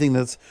 Is it anything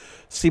that's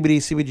CBD,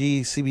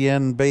 CBG,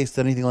 CBN based,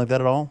 anything like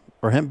that at all?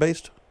 Or hemp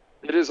based?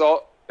 It is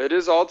all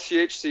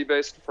THC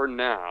based for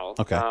now.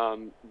 Okay.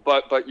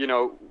 But you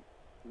know,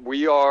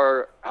 we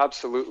are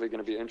absolutely going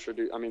to be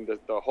introduced. I mean,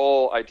 the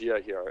whole idea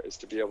here is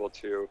to be able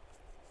to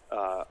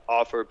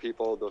offer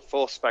people the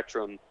full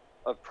spectrum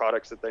of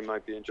products that they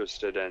might be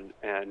interested in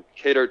and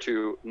cater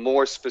to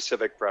more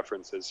specific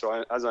preferences.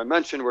 So as I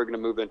mentioned, we're going to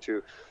move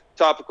into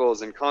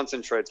topicals and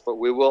concentrates, but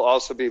we will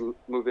also be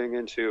moving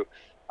into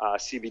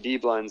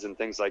CBD blends and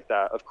things like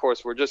that. Of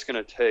course, we're just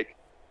going to take,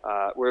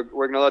 we're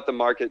going to let the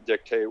market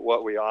dictate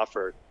what we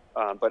offer.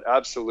 But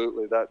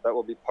absolutely, that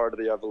will be part of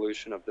the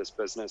evolution of this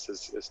business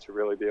is to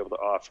really be able to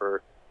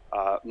offer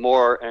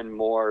more and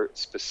more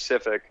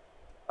specific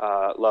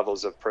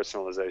levels of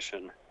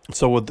personalization.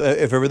 So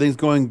if everything's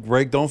going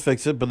great, don't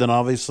fix it. But then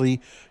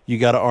obviously you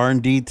got an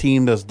R&D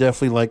team that's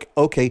definitely like,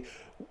 okay,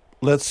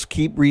 let's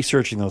keep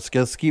researching those.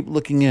 Let's keep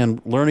looking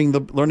in, learning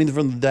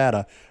from the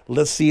data.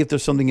 Let's see if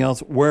there's something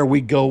else where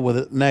we go with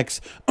it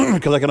next.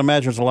 Because I can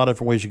imagine there's a lot of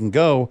different ways you can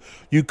go.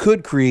 You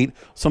could create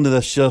something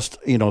that's just,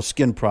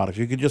 skin products.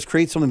 You could just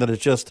create something that is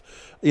just,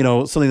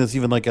 something that's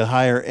even like a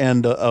higher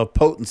end of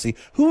potency.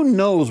 Who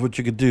knows what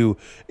you could do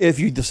if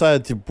you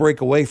decided to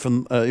break away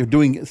from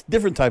doing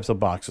different types of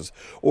boxes,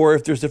 or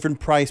if there's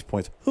different price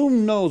points. Who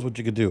knows what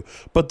you could do?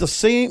 But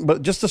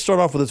just to start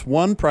off with this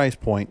one price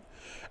point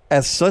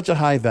at such a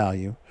high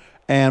value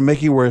and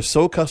making it where it's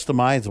so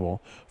customizable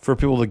for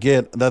people to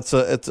get, it's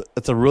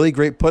a really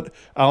great put.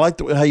 I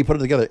like how you put it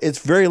together. It's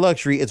very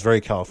luxury. It's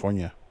very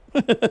California.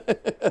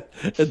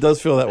 It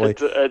does feel that way.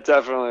 It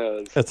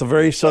definitely is. It's a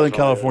very Southern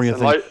California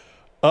thing.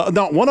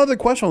 Now, one other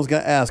question I was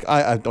going to ask.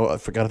 I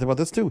forgot to think about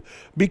this too,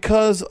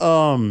 because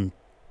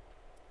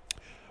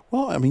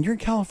well, I mean, you're in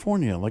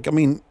California.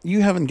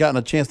 You haven't gotten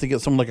a chance to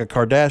get someone like a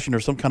Kardashian or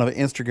some kind of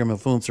Instagram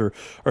influencer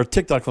or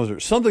TikTok influencer,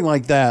 something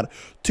like that,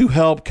 to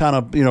help kind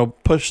of,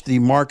 push the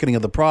marketing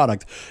of the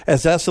product.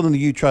 Is that something that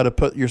you try to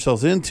put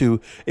yourselves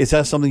into? Is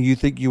that something you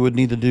think you would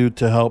need to do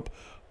to help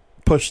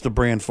push the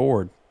brand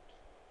forward?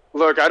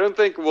 Look, I don't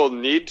think we'll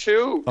need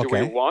to. Do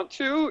Okay. we want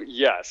to?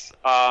 Yes.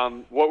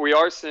 What we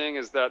are seeing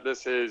is that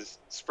this is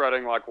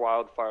spreading like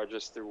wildfire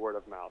just through word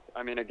of mouth.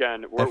 I mean,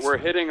 again, we're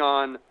hitting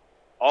on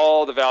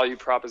all the value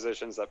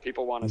propositions that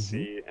people want to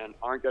see and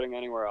aren't getting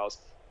anywhere else.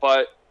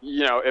 But,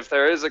 if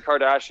there is a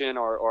Kardashian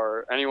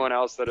or anyone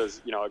else that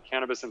is, a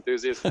cannabis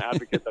enthusiast and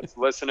advocate that's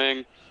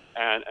listening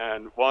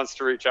and wants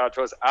to reach out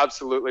to us,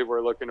 absolutely, we're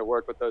looking to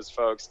work with those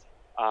folks.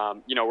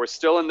 We're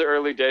still in the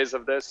early days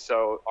of this,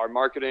 so our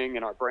marketing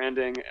and our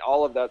branding,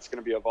 all of that's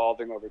going to be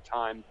evolving over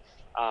time.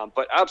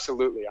 But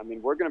absolutely, I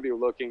mean, we're going to be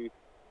looking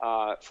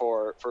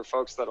for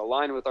folks that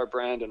align with our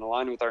brand and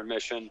align with our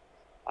mission,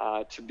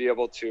 to be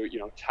able to,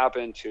 tap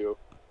into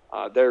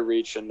their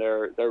reach and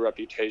their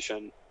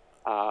reputation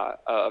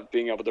of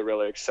being able to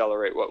really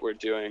accelerate what we're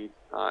doing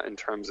in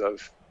terms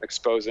of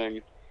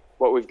exposing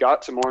what we've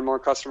got to more and more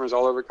customers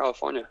all over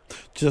California.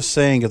 Just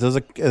saying, if there's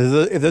a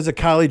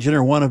Kylie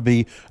Jenner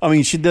wannabe, I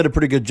mean, she did a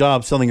pretty good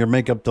job selling her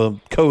makeup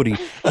to Cody.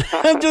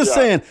 I'm just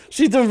saying,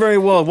 she's doing very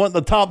well. One of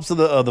the tops of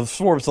the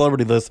Forbes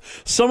celebrity list.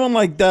 Someone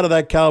like that of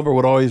that caliber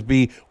would always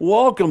be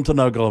welcome to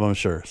Nugg Club, I'm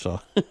sure. So,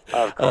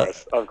 of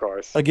course.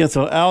 Again,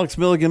 so Alex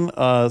Milligan,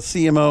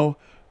 CMO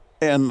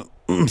and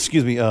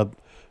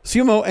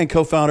CMO and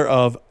co-founder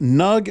of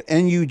Nugg,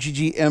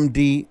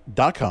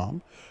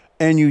 NuggMD.com,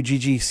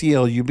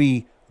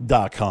 NuggClub.com,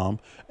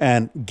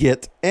 and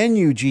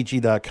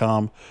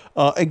getNuggG.com.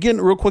 Again,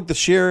 real quick, to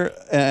share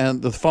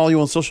and to follow you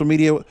on social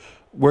media,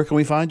 where can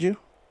we find you?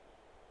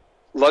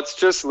 Let's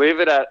just leave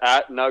it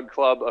at Nugg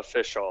Club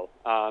Official.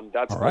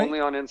 That's All right. only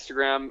on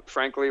Instagram.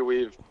 Frankly,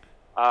 we've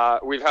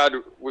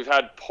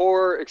had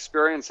poor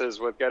experiences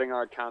with getting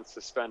our accounts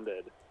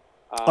suspended.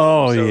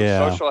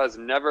 Social has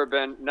never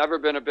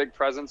been a big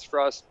presence for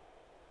us.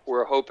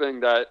 We're hoping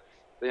that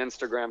the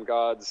Instagram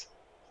gods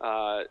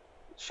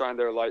shine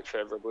their light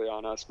favorably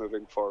on us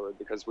moving forward,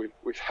 because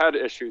we've had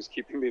issues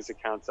keeping these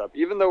accounts up,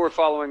 even though we're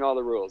following all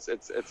the rules.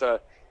 It's a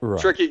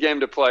tricky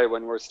game to play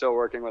when we're still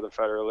working with a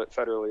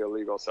federally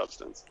illegal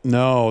substance.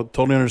 No,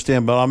 totally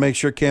understand. But I'll make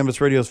sure Cannabis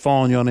Radio is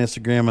following you on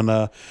Instagram,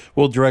 and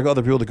we'll direct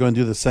other people to go and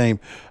do the same.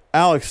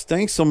 Alex,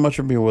 thanks so much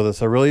for being with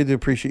us. I really do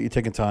appreciate you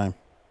taking time.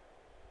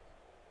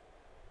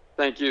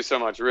 Thank you so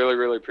much. Really,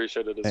 really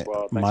appreciate it as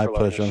well. Thanks My for letting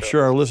pleasure. me I'm share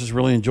sure our this. listeners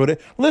really enjoyed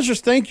it. Listeners,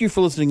 thank you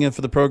for listening in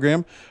for the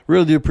program.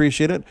 Really do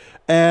appreciate it.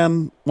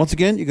 And once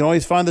again, you can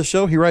always find the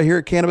show right here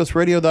at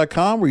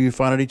cannabisradio.com, where you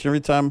find it each and every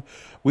time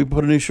we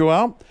put a new show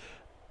out.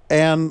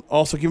 And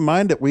also keep in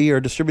mind that we are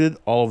distributed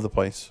all over the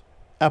place.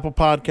 Apple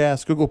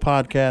Podcasts, Google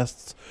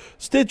Podcasts,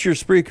 Stitcher,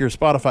 Spreaker,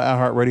 Spotify,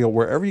 iHeartRadio,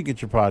 wherever you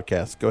get your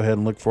podcasts. Go ahead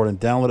and look for it and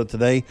download it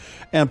today.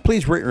 And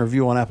please rate and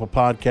review on Apple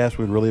Podcasts.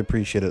 We'd really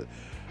appreciate it.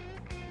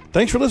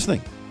 Thanks for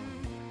listening.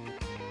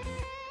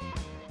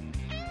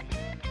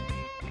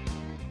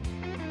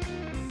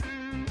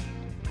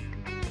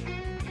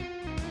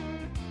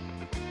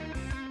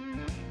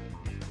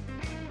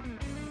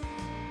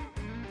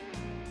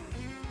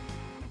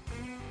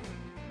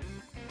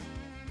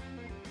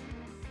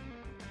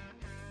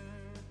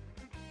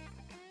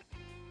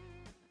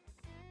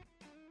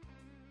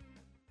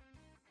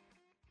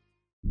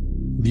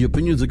 The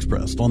opinions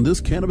expressed on this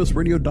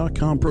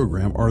cannabis-radio.com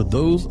program are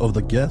those of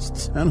the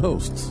guests and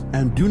hosts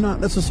and do not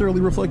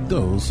necessarily reflect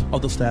those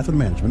of the staff and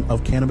management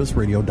of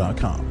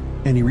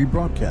cannabis-radio.com. Any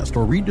rebroadcast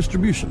or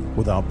redistribution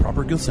without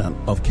proper consent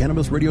of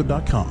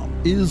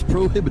cannabis-radio.com is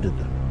prohibited.